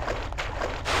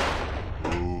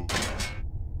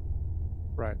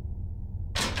 Right.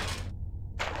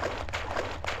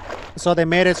 So they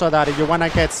made it so that if you want to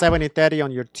get 70-30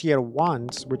 on your tier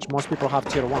 1s, which most people have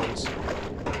tier 1s,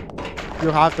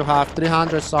 you have to have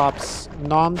 300 subs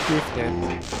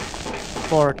non-gifted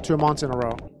for 2 months in a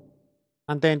row.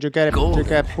 And then you get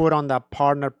put on the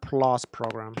Partner Plus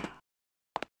program.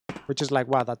 Which is like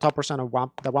what, the top percent of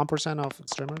the 1% of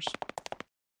streamers?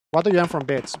 What do you earn from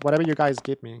bits? Whatever you guys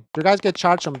give me. You guys get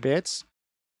charged on bits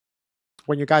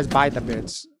when you guys buy the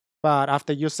bits. But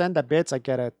after you send the bits, I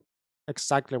get it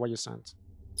exactly what you sent.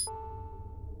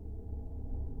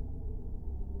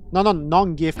 No,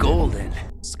 non-gifted. Golden.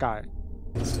 Sky.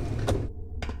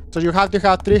 So you have to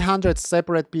have 300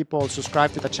 separate people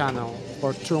subscribe to the channel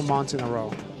for 2 months in a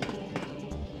row.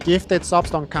 Gifted subs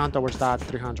don't count towards that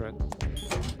 300.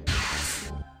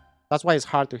 That's why it's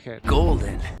hard to hit.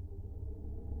 Golden.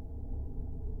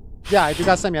 Yeah, if you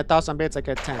guys send me 1,000 bits, I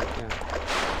get 10.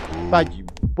 Yeah. But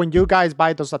when you guys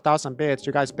buy those 1,000 bits,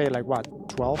 you guys pay like what?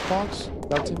 12 bucks?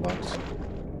 13 bucks?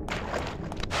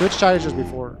 Twitch charges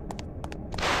before.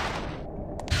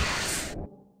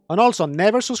 And also,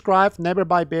 never subscribe, never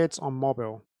buy bits on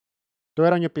mobile. Do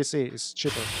it on your PC, it's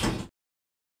cheaper.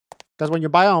 Because when you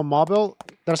buy on mobile,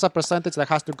 there's a percentage that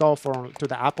has to go to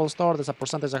the Apple Store. There's a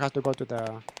percentage that has to go to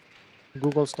the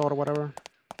Google Store or whatever.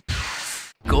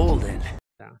 Golden.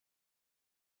 Yeah.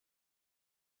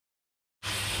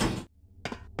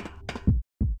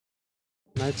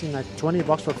 Like 20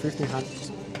 bucks for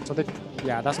 1,500. So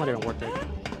yeah, that's not even worth it.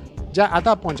 Yeah, at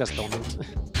that point, just don't.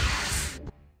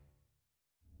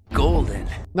 Golden.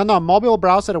 No, mobile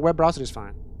browser or web browser is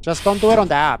fine. Just don't do it on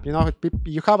the app. You know,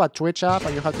 you have a Twitch app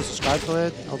and you have to subscribe to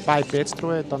it or buy bits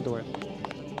through it. Don't do it.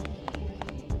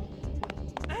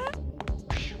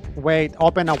 Wait,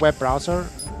 open a web browser.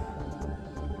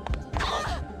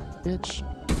 Bitch.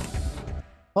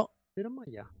 Oh,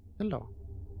 yeah. Hello.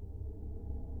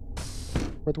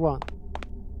 With what?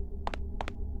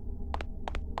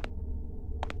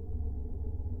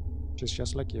 She's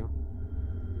just like you.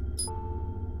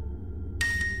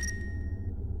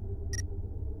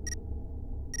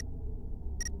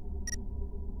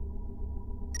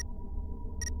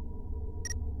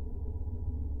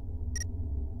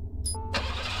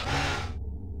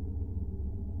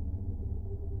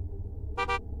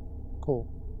 Cool.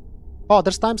 Oh,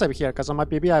 there's time save here, because on my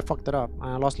PB I fucked it up and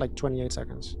I lost like 28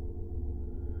 seconds.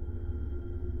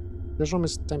 This room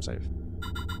is time save.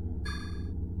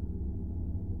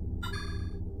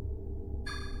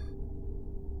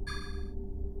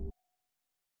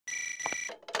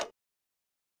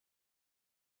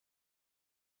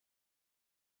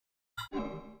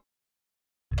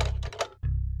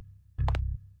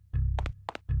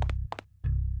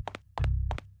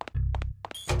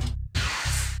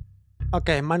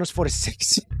 Okay, minus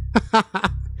 46.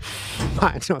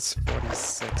 Minus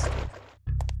 46.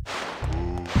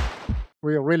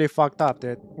 We really fucked up,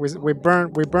 dude. We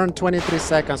burned 23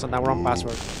 seconds on that wrong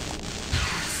password.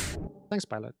 Thanks,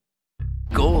 pilot.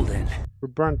 Golden. We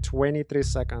burned 23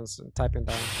 seconds typing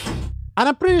that. And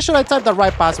I'm pretty sure I typed the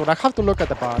right password. I have to look at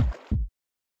the bot.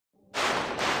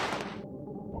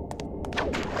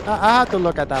 I have to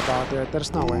look at that bot, dude.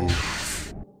 There's no way.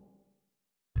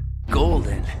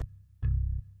 Golden.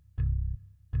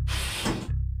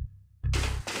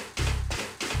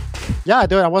 Yeah,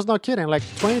 dude, I was not kidding. Like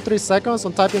 23 seconds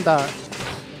on typing the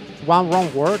one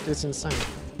wrong word is insane.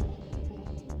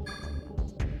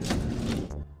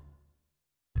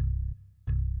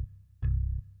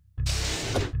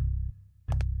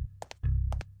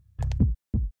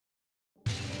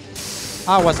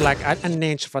 I was like an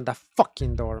inch from the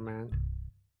fucking door, man.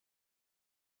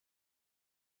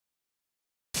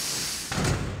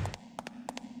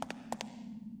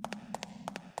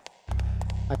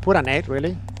 I put an 8,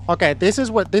 really? Okay, this is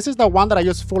the one that I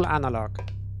use full analog.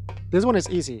 This one is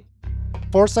easy.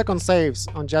 4-second saves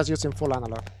on just using full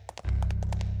analog.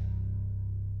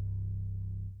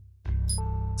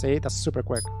 See, that's super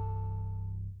quick.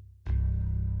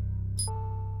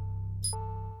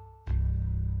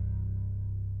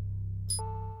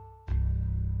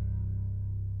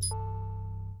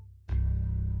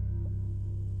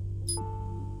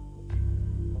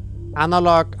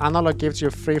 Analog gives you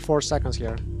free 4 seconds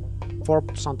here. 4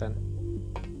 something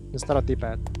instead of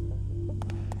D-pad.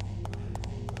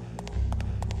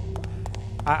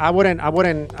 I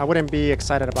wouldn't be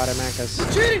excited about it, man, cause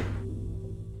cheating.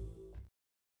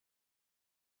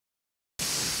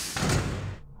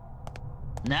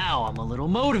 Now I'm a little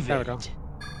motivated. There we go.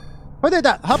 Who did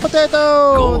that? Hot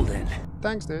potato! Golden.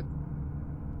 Thanks, dude.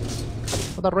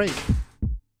 For the raid.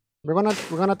 We're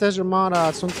gonna test your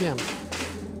mod soon TM.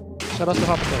 Shout out to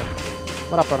Hot Potato.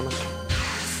 What up, Permas?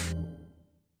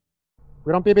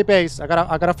 We don't PB base. I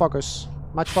gotta focus.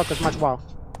 Much focus, much wow.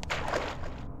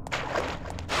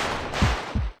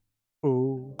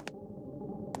 Ooh.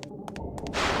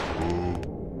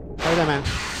 How you doing, man?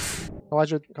 How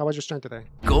was your stream today?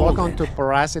 Golden. Welcome to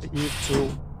Parasite Eve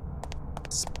 2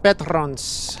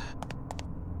 Speedruns.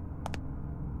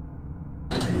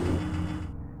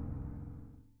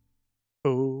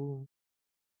 Ooh.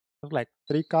 There's like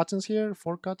 3 cutscenes here,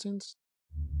 4 cutscenes.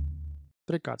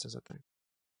 3 cutscenes, I think.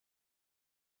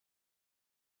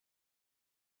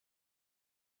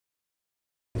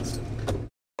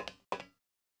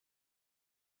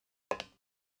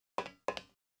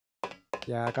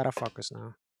 Yeah, I gotta focus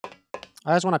now.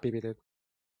 I just wanna PB, dude.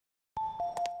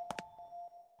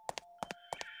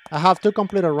 I have 2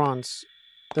 completed runs.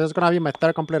 This is gonna be my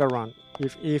 3rd completed run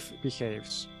if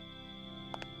behaves.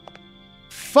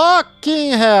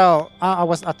 Fucking hell!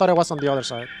 I thought it was on the other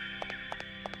side.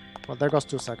 Well, there goes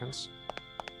 2 seconds.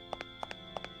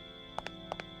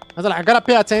 I was like, I gotta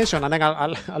pay attention, and then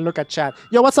I'll look at chat.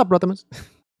 Yo, what's up, brother?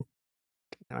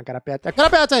 I gotta pay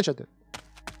attention, dude.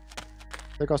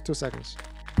 There goes 2 seconds.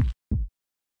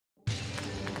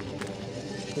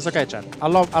 It's okay, chat. I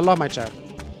love my chat.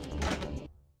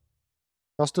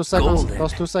 Those 2 seconds. Golden.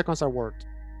 Those 2 seconds are worth.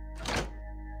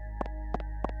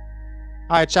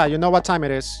 Alright, chat. You know what time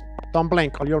it is. Don't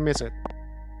blink or you'll miss it.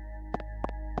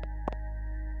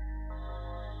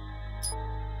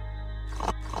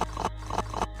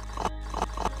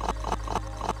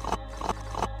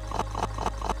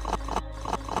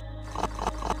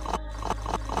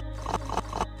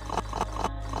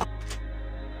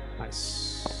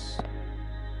 Nice.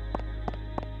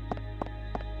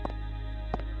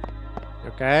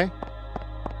 Okay.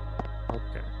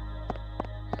 Okay.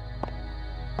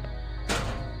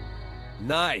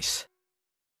 Nice.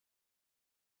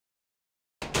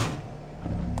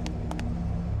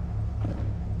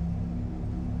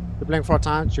 You blink 4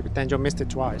 times, then you missed it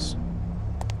twice.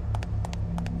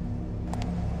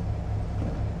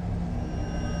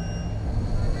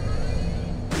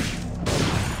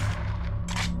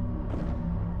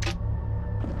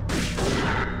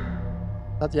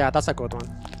 That's a good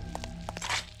one.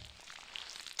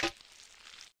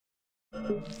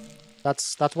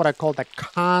 That's what I call the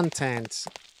content.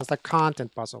 That's the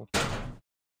content puzzle.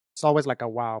 It's always like a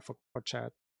wow for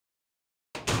chat.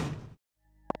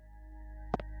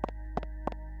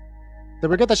 Did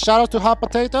we get the shout out to Hot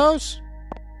Potatoes?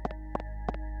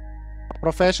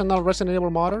 Professional Resident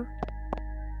Evil modder?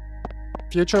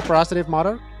 Future positive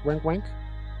modder? Wink wink.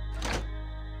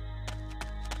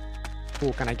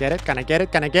 Ooh, can I get it? Can I get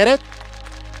it? Can I get it?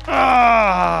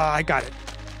 Ah, I got it.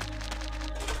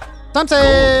 Time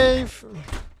save!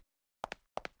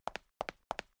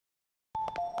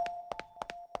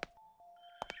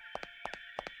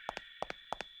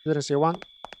 Didn't see one.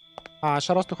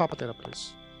 Shout out to Hot Potato,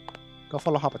 please. Go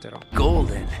follow Hot Potato.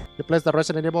 Golden. He plays the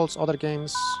Resident Evils, other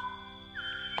games,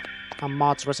 and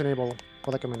mods Resident Evil for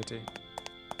the community.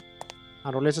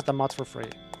 And releases the mods for free.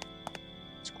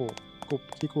 It's cool.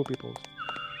 Cool people.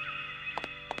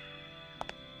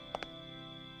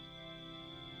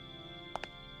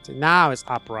 See, now it's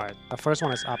up right. The first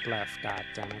one is up left. God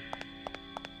damn it.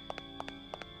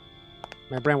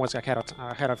 My brain was ahead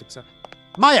of itself.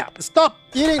 Maya, stop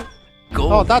eating!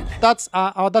 Golden.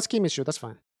 Oh, that's Kimi's shoe. That's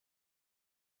fine.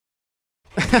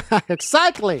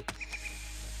 Exactly!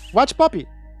 Watch Poppy.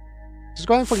 She's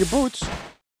going for your boots.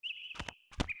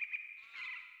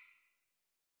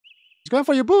 She's going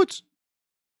for your boots.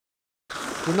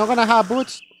 You're not gonna have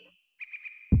boots.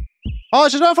 Oh,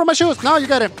 she's going for my shoes. Now you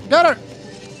get him. Get her!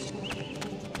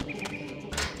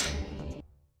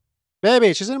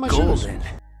 Baby, she's in my shoes. Golden.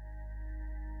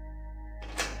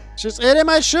 She's eating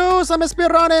my shoes. I'm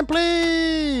speedrunning,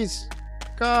 please.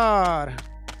 God.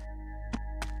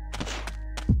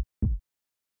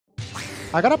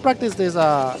 I gotta practice this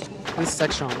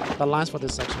section, the lines for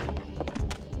this section.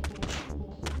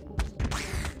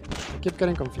 I keep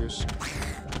getting confused.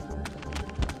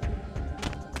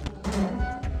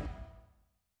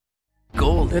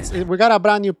 Golden. We got a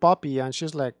brand new puppy, and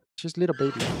she's little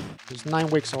baby. She's 9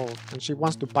 weeks old, and she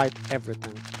wants to bite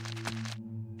everything.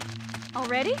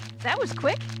 Already? That was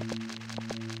quick.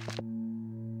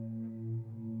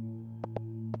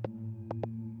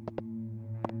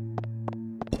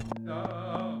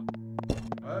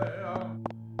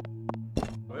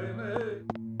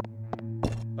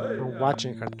 I'm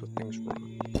watching her do things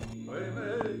wrong.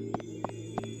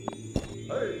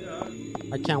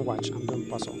 I can't watch. I'm doing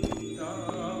puzzle.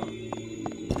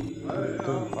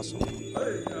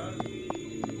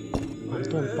 I'm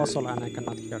doing puzzle and I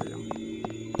cannot hear you.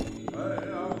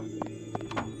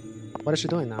 What is she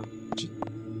doing now?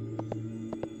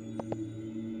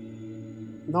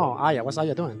 No, Aya. What's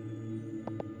Aya doing?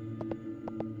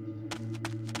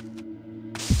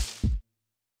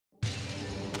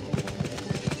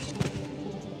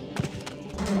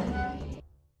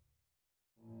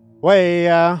 Wait,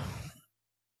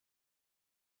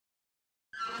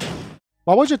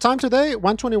 what was your time today?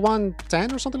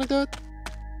 1:21:10 or something like that?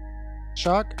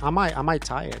 Shock? Am I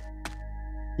tired?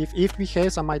 If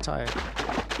behaves, am I tired?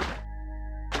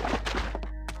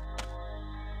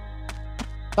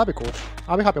 That'd be cool.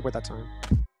 I'll be happy with that time.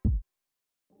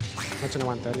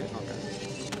 1:21:30. Okay.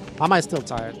 Am I still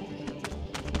tired?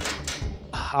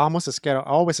 almost scared.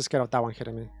 Always scared of that one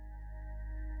hitting me.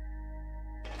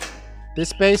 This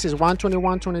space is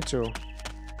 121.22.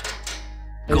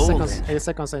 8 seconds. 8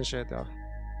 seconds ain't shit though.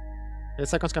 8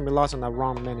 seconds can be lost on that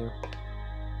wrong menu.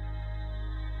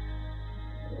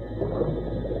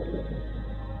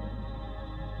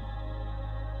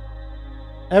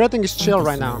 Everything is chill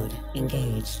right now.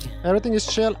 Engaged. Everything is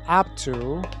chill up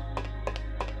to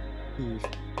Eve.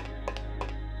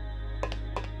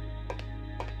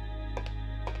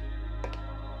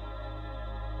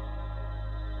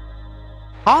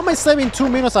 How am I saving 2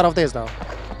 minutes out of this though?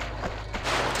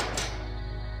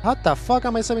 What the fuck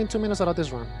am I saving 2 minutes out of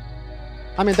this run?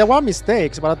 I mean, there were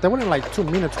mistakes, but there weren't like 2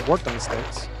 minutes worth of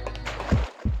mistakes.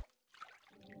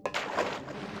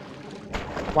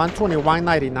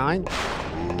 121.99?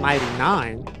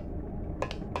 99?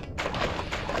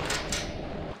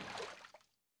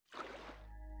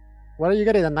 Where are you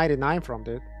getting the 99 from,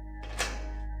 dude?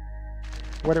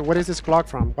 What is this clock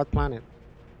from? What planet?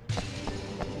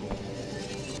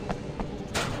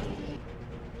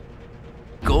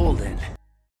 Golden.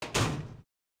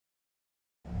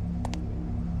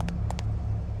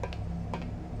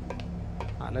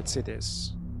 Let's see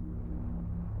this.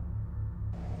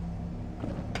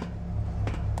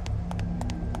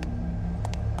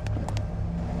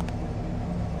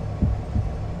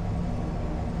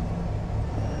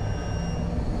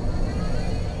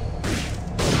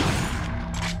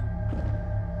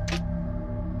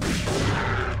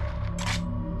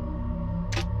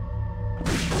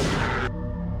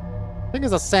 I think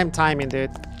it's the same timing,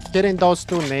 dude. Hitting those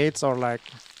 2 nades or like...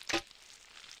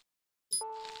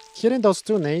 Hitting those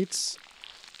 2 nades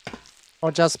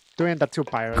or just doing the 2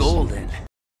 pyros. Golden.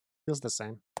 Feels the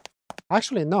same.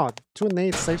 Actually, no. 2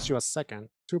 nades saves you a second.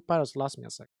 2 pyros lost me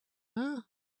a second.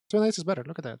 2 nades is better.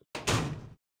 Look at that.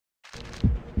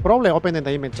 Probably opening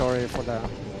the inventory for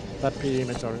that P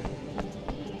inventory.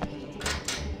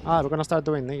 We're gonna start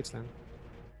doing nades then.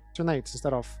 2 nades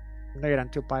instead of nade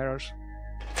and 2 pyros.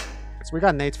 So we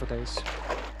got nades for days.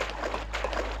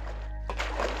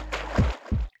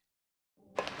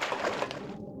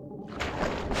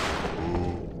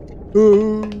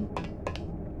 Ooh.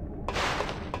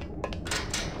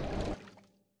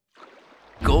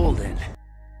 Golden.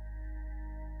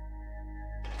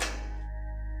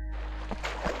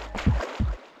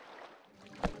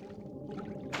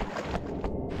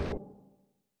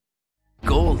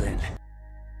 Golden.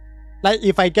 Like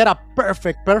if I get a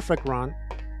perfect run,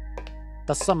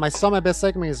 my summit best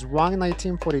segment is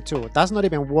 1:19.42. That's not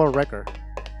even world record.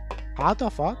 How the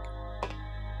fuck?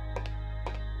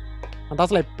 And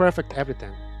that's like perfect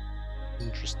everything.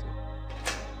 Interesting.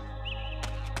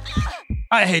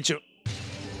 I hate you.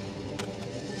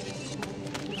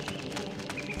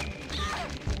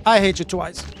 I hate you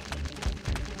twice.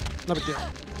 No big deal.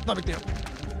 No big deal.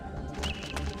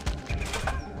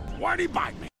 Why'd he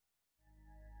bite me?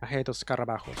 I hate those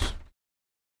carabajos.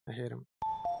 I hate them.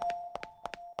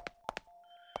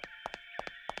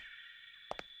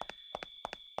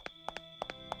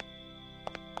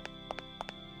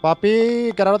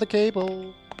 Puppy, get out of the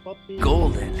cable. Puppy.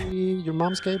 Golden. Your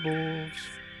mom's cables.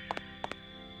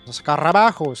 Los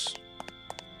carabajos.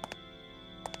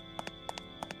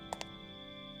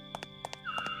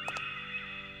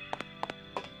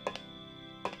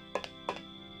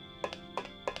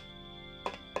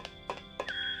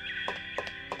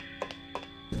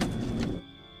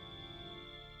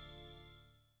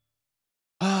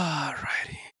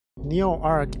 Alrighty. Neo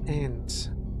arc ends.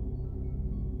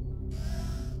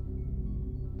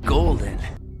 Golden.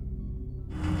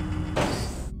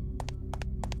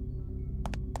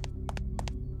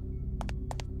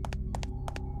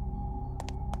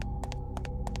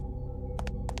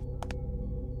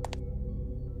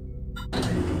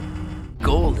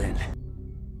 Golden.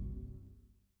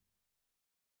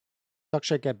 Duck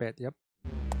shake a bit, yep.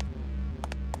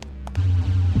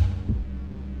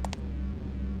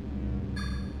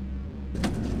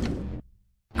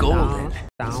 Golden.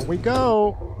 Down we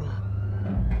go.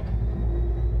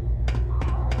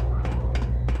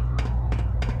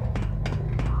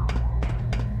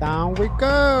 Down we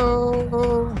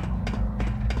go.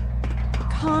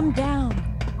 Calm down.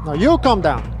 No, you calm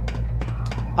down.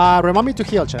 Remind me to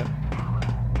heal, chat.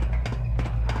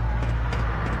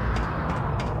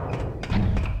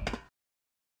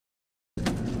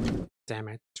 Damn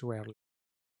it, too early.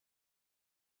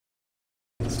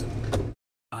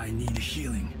 I need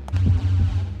healing.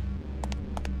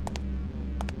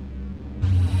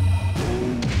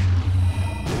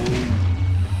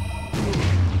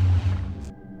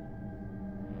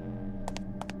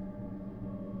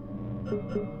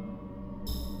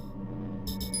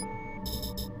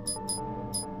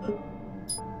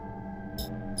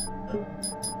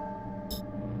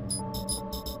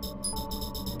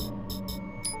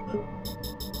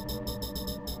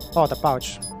 Oh, the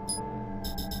pouch.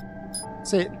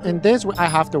 See, in this I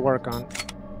have to work on.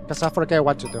 Because I forget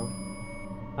what to do.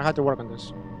 I have to work on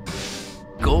this.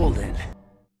 Golden.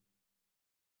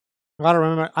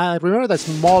 I remember the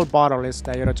small bottle is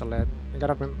the aerogel. I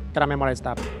gotta memorize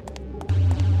that.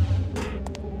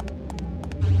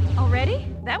 Already?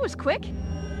 That was quick.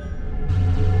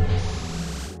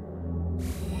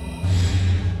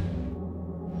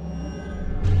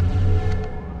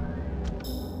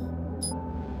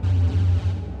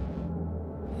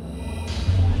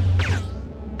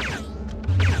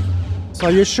 So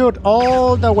you shoot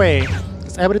all the way.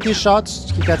 Because every 2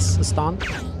 shots he gets stunned.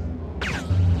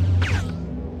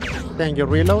 Then you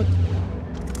reload.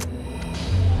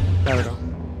 There we go.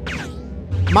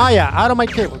 Maya, out of my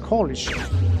cable. Holy shit.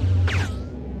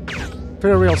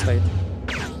 Pretty real estate.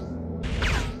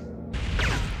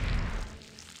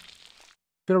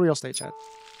 Pretty real estate, chat.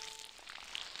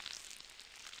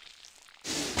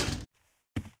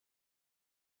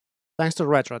 Thanks to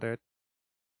Retro, dude.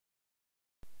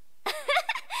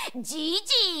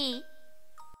 GG.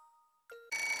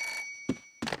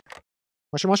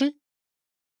 Moshi Moshi?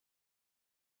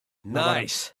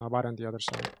 Nice. How about on the other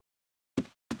side?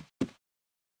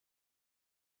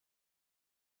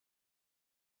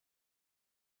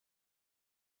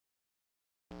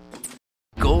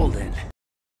 Golden.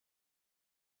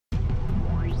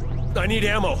 I need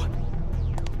ammo.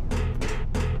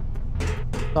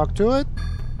 Talk to it.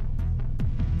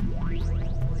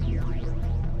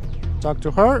 Talk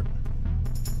to her.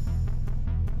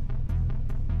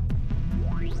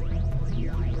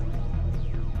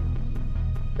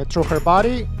 Get through her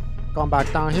body. Come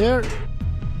back down here.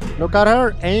 Look at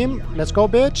her. Aim. Let's go,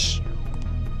 bitch.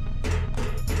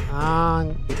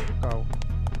 And go.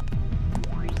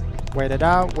 Wait it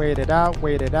out. Wait it out.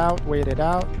 Wait it out. Wait it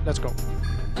out. Let's go.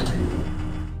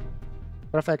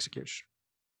 Perfect execution.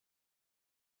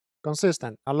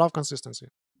 Consistent. I love consistency.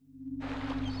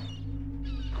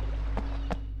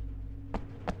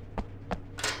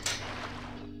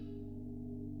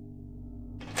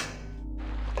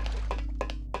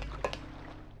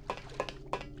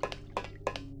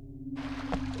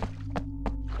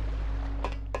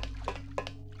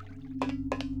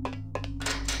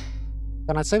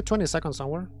 Can I save 20 seconds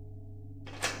somewhere?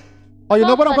 Oh, you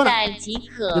know what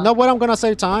I'm gonna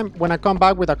save time? When I come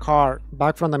back with a car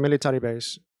back from the military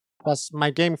base. Because my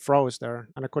game froze there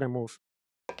and I couldn't move.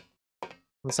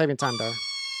 I'm saving time there.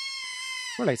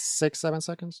 For like 6-7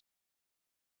 seconds.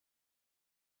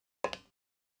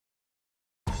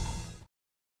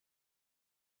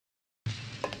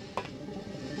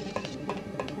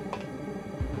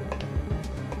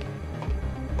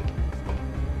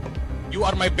 You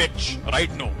are my bitch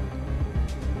right now.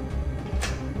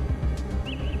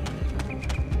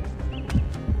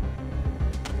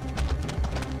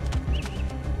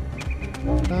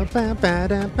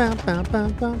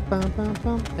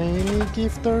 Amy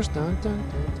gifters. Dun, dun,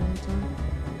 dun, dun, dun.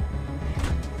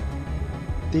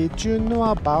 Did you know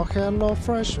about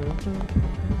HelloFresh?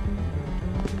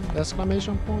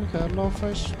 Exclamation point,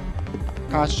 HelloFresh.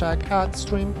 Hashtag ad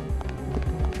stream.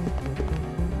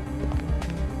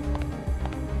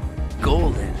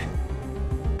 Golden.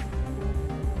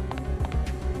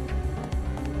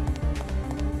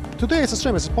 Today's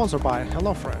stream is sponsored by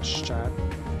HelloFresh, chat.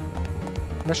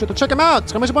 Make sure to check them out!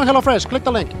 Exclamation point HelloFresh, click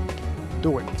the link.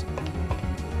 Do it.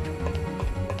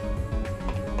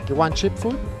 You want cheap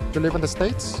food? You live in the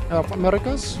States of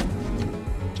Americas?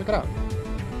 Check it out.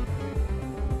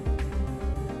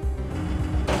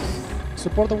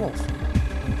 Support the wolf.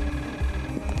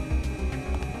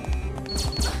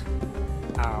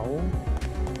 Ow.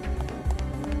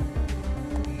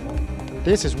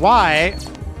 This is why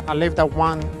I leave that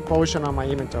one potion on my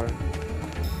inventory.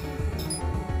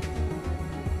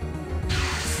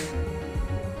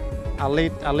 I'll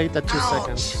leave the 2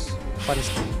 seconds, but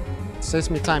it saves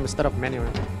me time instead of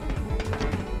menuing.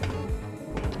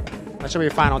 I should be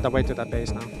fine on the way to that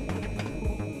base now.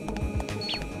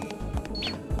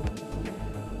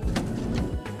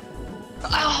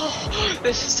 Oh,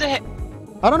 this is it.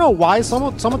 I don't know why.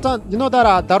 Sometimes you know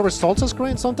that that results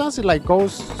screen. Sometimes it like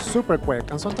goes super quick,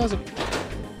 and sometimes it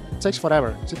takes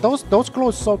forever. See, those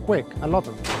close so quick. I love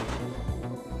them.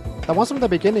 The ones from the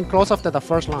beginning close after the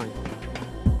first line.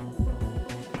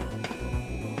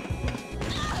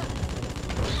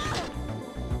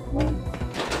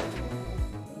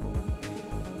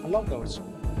 I love those.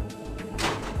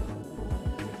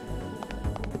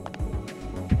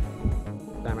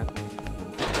 Damn it.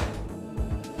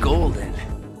 Golden.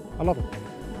 I love them.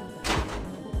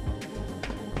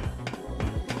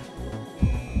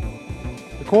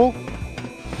 You cool?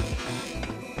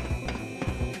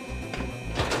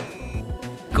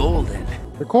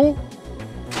 Be cool.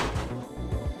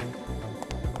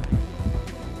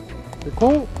 Be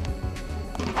cool.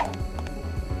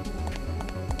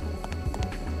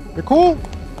 Be cool.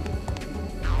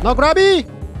 No grabby.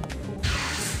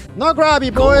 No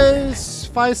grabby, boys.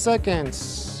 5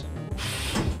 seconds.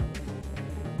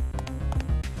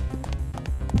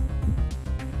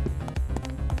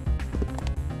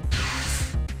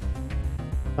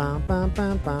 Bam, bam,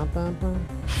 bam, bam, bam, bam.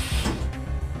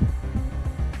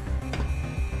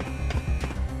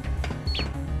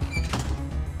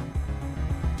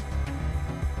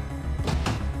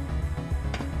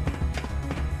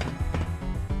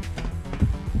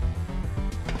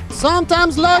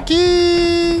 Sometimes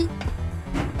lucky.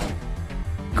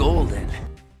 Golden.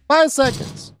 5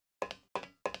 seconds.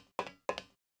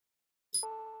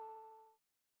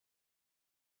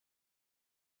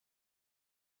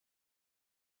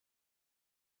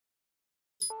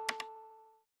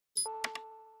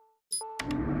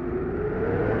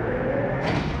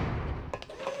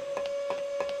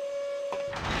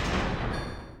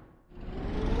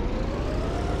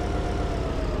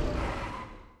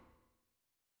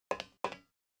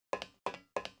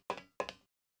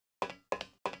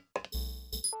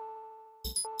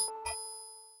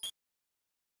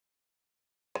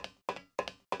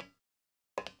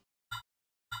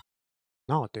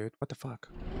 No, dude, what the fuck?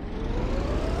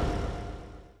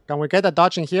 Can we get a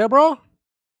dodge in here, bro?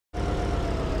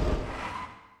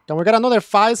 Can we get another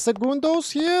 5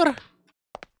 segundos here?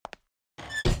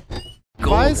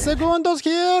 5 segundos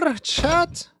here,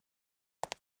 chat.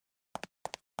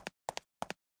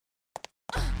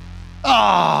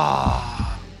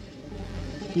 Ah!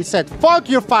 He said, fuck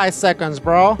your 5 seconds,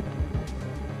 bro.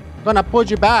 Gonna put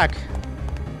you back.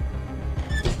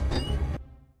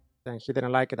 Then he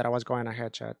didn't like it that I was going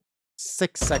ahead, chat.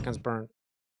 6 seconds burn.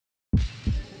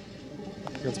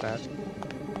 Feels bad.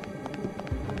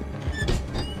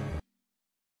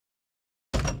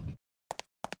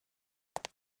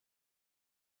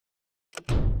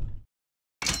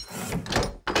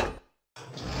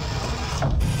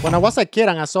 When I was a kid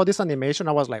and I saw this animation,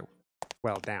 I was like,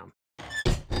 well, damn.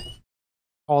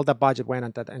 All the budget went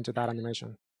into that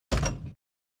animation.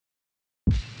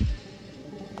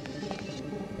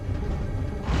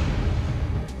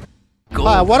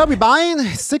 What are we buying?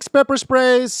 6 pepper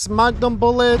sprays, Magnum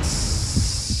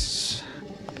bullets.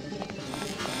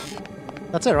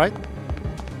 That's it, right?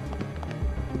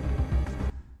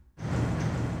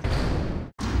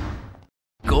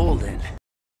 Golden.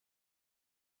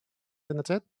 Then that's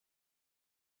it?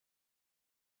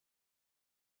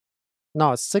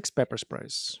 No, 6 pepper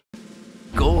sprays.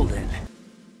 Golden.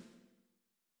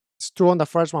 It's 2 on the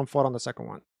first one, 4 on the second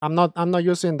one. I'm not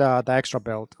using the extra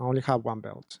belt. I only have 1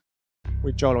 belt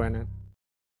with Jolo in it.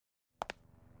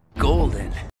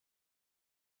 Golden.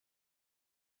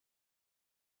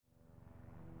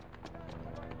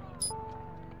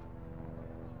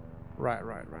 Right.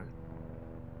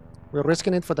 We're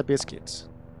risking it for the biscuits.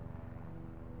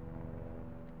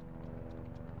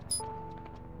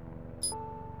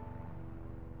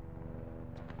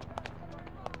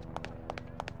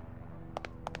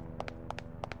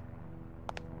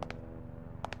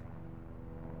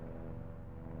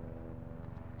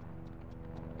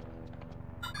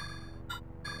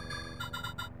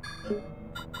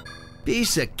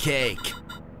 Piece of cake.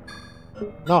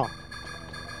 No.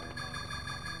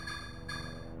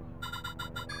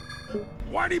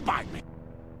 Why'd he bite me?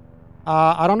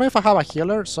 I don't know if I have a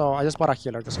healer, so I just bought a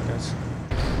healer just in case.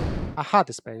 I had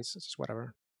the space, it's just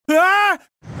whatever. Ah!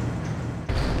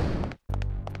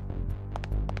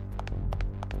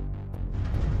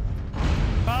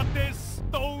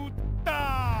 Batistota!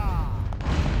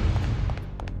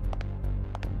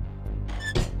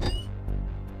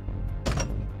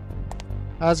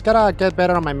 I just gotta get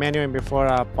better on my menuing before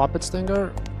Puppet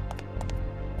Stinger.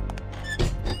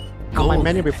 On my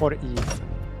menu before Eve.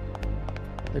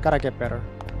 You gotta get better.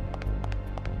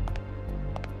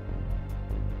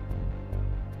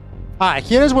 Alright,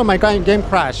 here is where my game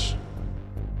crashed.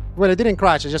 Well, it didn't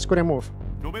crash, I just couldn't move.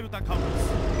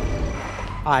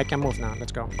 I can move now,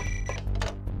 let's go.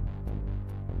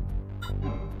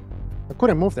 I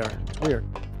couldn't move there, it's weird.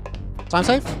 Time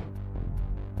save?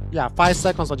 Yeah, 5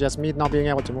 seconds of just me not being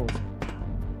able to move.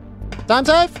 Time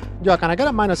save? Yo, can I get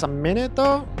a minus a minute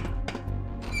though?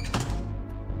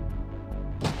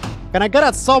 Can I get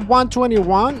a sub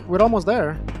 121? We're almost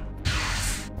there.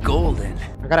 Golden.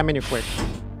 I got a menu quick.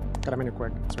 That's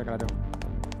what I gotta do.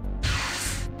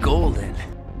 Golden.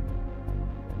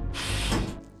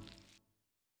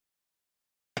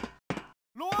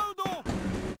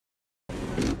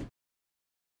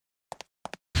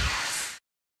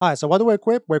 Alright, so what do we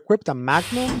equip? We equip the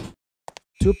Magnum,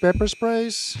 2 pepper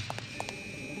sprays.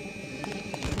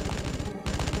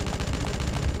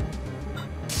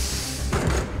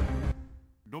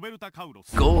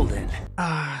 Golden.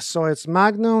 So it's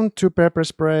Magnum, 2 pepper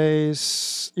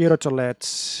sprays,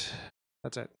 Erotolet.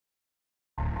 That's it.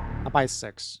 I buy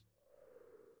 6.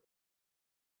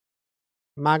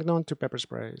 Magnum, 2 pepper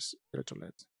sprays,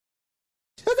 Erotolet.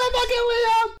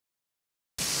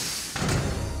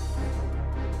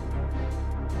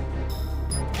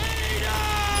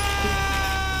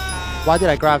 Why did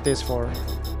I grab this for?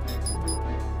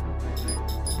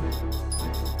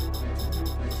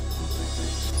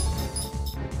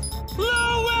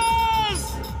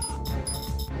 Lewis!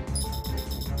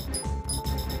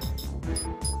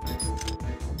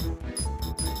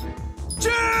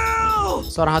 Jill!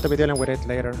 So I don't have to be dealing with it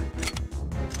later.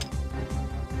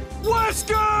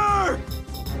 Wesker!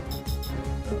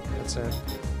 That's it.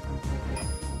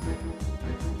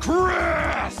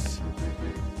 Chris!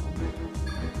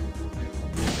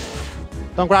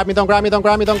 Don't grab me, don't grab me, don't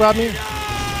grab me, don't grab me.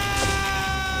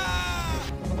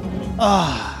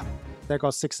 Ah, there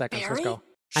goes 6 seconds. Let's go.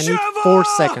 I need 4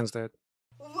 seconds, dude.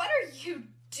 What are you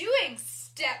doing,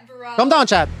 step bro? Calm down,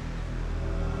 chat.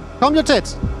 Calm your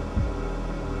tits.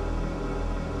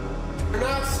 You're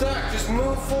not stuck. Just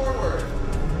move forward.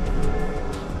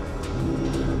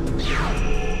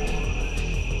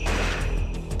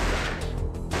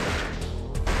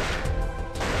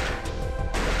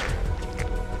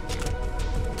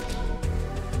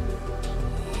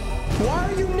 Why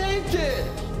are you naked?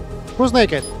 Who's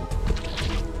naked?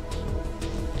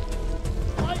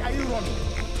 Why are you running?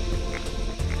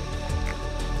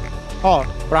 Oh,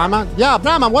 Brahma? Yeah,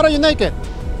 Brahma, what are you naked?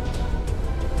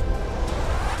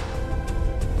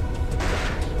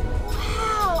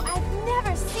 Wow, I've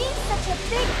never seen such a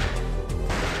big...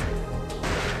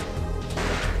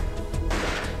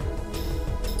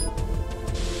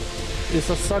 It's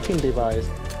a sucking device.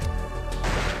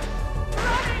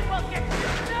 Running will get you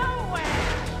nowhere!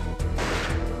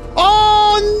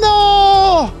 Oh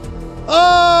no!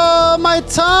 My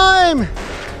time!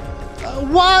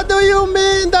 What do you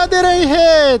mean that didn't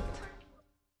hit?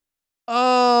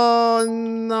 Oh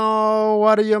no,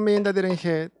 what do you mean that didn't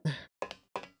hit?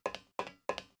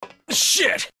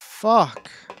 Shit! Fuck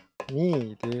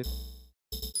me, dude.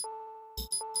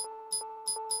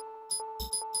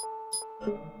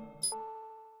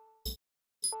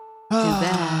 Too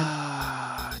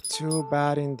bad. Too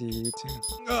bad indeed.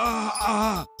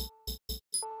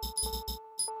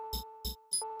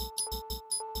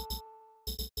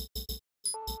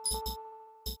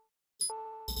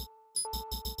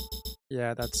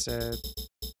 Yeah, that's it.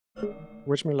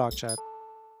 Wish me luck, chat.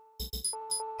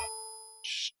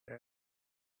 Shit.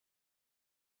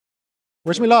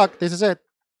 Wish me luck. This is it.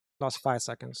 Lost 5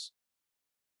 seconds.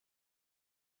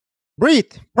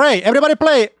 Breathe. Pray. Everybody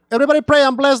pray. Everybody pray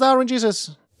and bless the Iron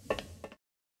Jesus.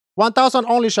 1,000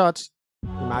 only shots.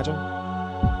 Imagine.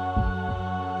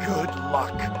 Good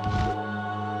luck.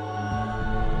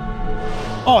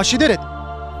 Oh, she did it.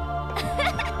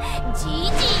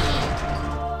 GG!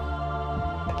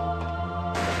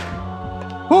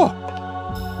 Oh.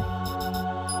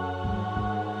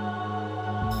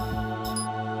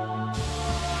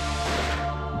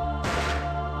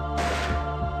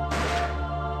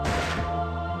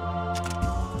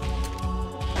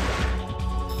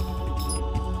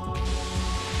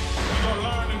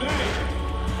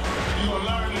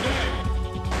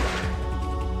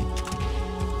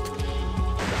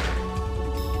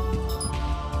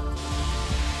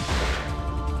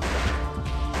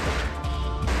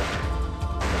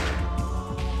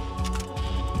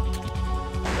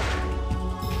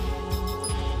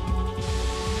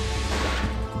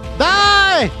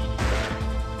 Die!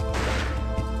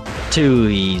 Too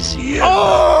easy.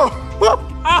 Oh!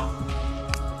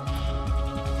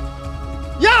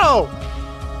 Yo!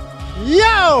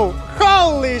 Yo!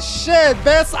 Holy shit!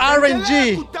 Best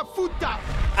RNG!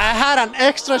 I had an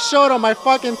extra shot on my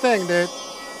fucking thing, dude.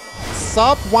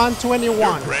 Sub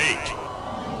 121. Great.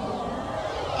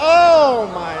 Oh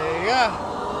my god.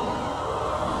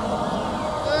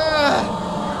 Ugh.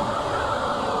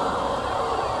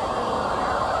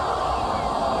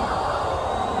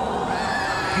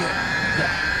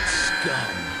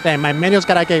 Damn, my menus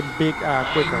gotta get big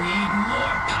quicker.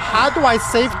 How do I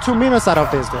save 2 minutes out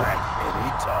of this, dude?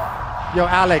 Yo,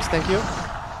 Alex, thank you.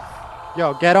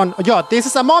 Yo, get on. Yo, this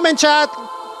is a moment, chat.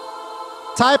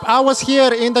 Type I was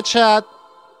here in the chat.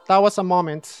 That was a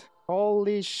moment.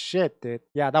 Holy shit, dude.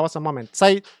 Yeah, that was a moment.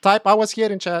 Type I was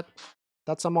here in chat.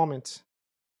 That's a moment.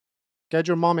 Get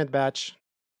your moment badge.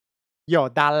 Yo,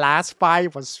 that last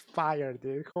fight was fire,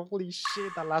 dude. Holy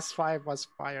shit, that last fight was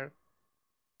fire.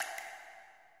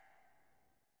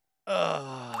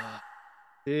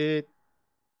 Dude.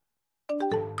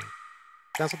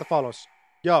 Thanks for the follows.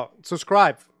 Yo,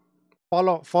 subscribe.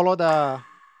 Follow the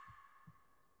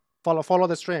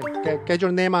stream. Get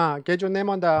your name on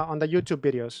the YouTube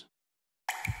videos.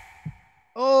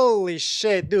 Holy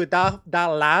shit, dude! That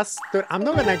last, dude, I'm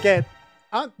not gonna get.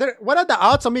 What are the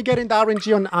odds of me getting the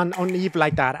RNG on Eve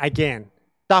like that again?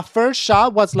 The first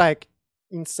shot was like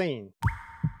insane.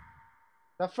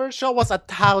 The first shot was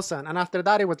 1,000, and after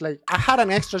that it was like I had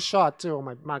an extra shot too on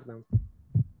my Magnum.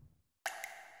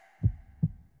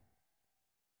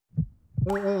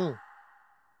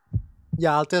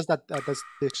 Yeah, I'll test that this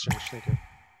exchange. Thank you.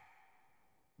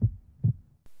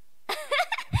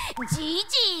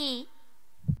 GG.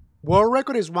 World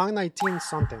record is 119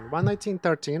 something,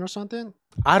 119.13 or something.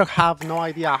 I don't have no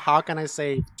idea how can I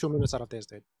save 2 minutes out of this,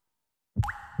 dude.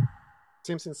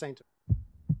 Seems insane to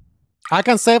me. I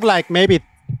can save like maybe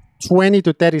 20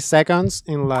 to 30 seconds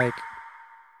in like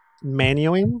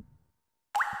menuing,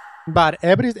 but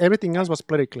everything else was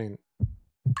pretty clean.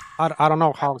 I don't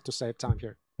know how to save time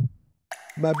here.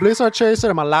 My Blizzard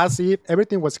Chaser, my last Eve,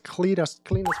 everything was clean as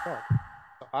fuck.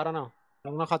 So I don't know. I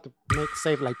don't know how to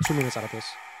save like 2 minutes out of this.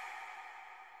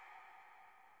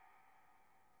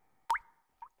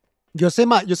 You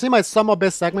see my sum of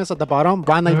best segments at the bottom,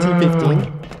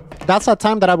 119.15. That's a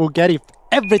time that I will get if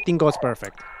everything goes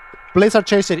perfect. Blizzard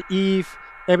Chaser, Eve,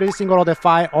 every single other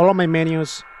fight, all of my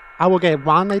menus, I will get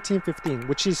 119.15,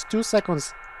 which is 2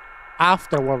 seconds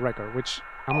after world record, which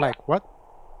I'm like, what?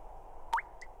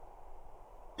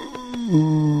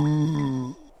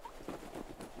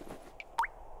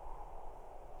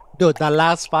 Dude, that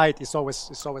last fight is always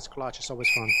clutch, it's always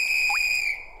fun.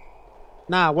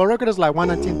 Nah, world record is like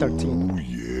 119.13. Oh,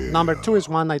 yeah. Number 2 is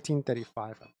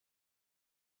 119.35.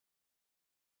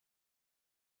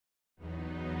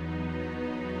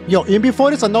 Yo, in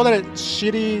before is another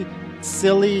shitty,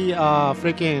 silly,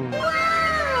 freaking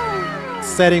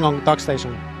setting on Dock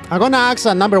Station. I'm gonna ask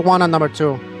number 1 and number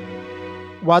 2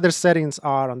 what their settings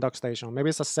are on Dock Station. Maybe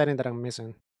it's a setting that I'm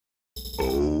missing.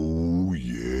 Oh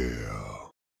yeah.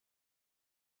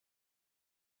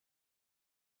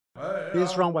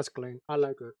 This run was clean. I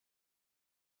like it.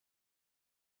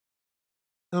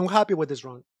 I'm happy with this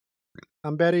run.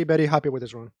 I'm very, very happy with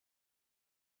this run.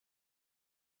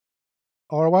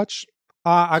 Overwatch.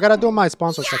 I gotta do my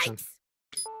sponsor section.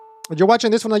 If you're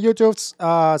watching this from the YouTube,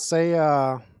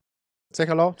 say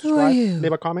hello, subscribe,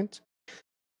 leave a comment.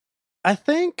 I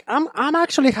think I'm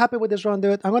actually happy with this run,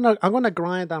 dude. I'm gonna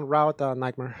grind and route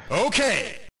Nightmare.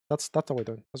 Okay. That's what we're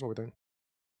doing. That's what we're doing.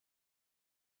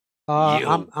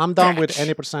 I'm done with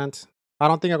any percent. I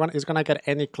don't think it's gonna get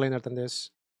any cleaner than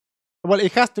this. Well,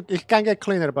 it can get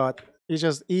cleaner, but it's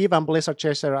just Eve and Blizzard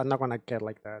Chaser are not gonna get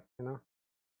like that, you know.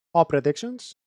 All predictions.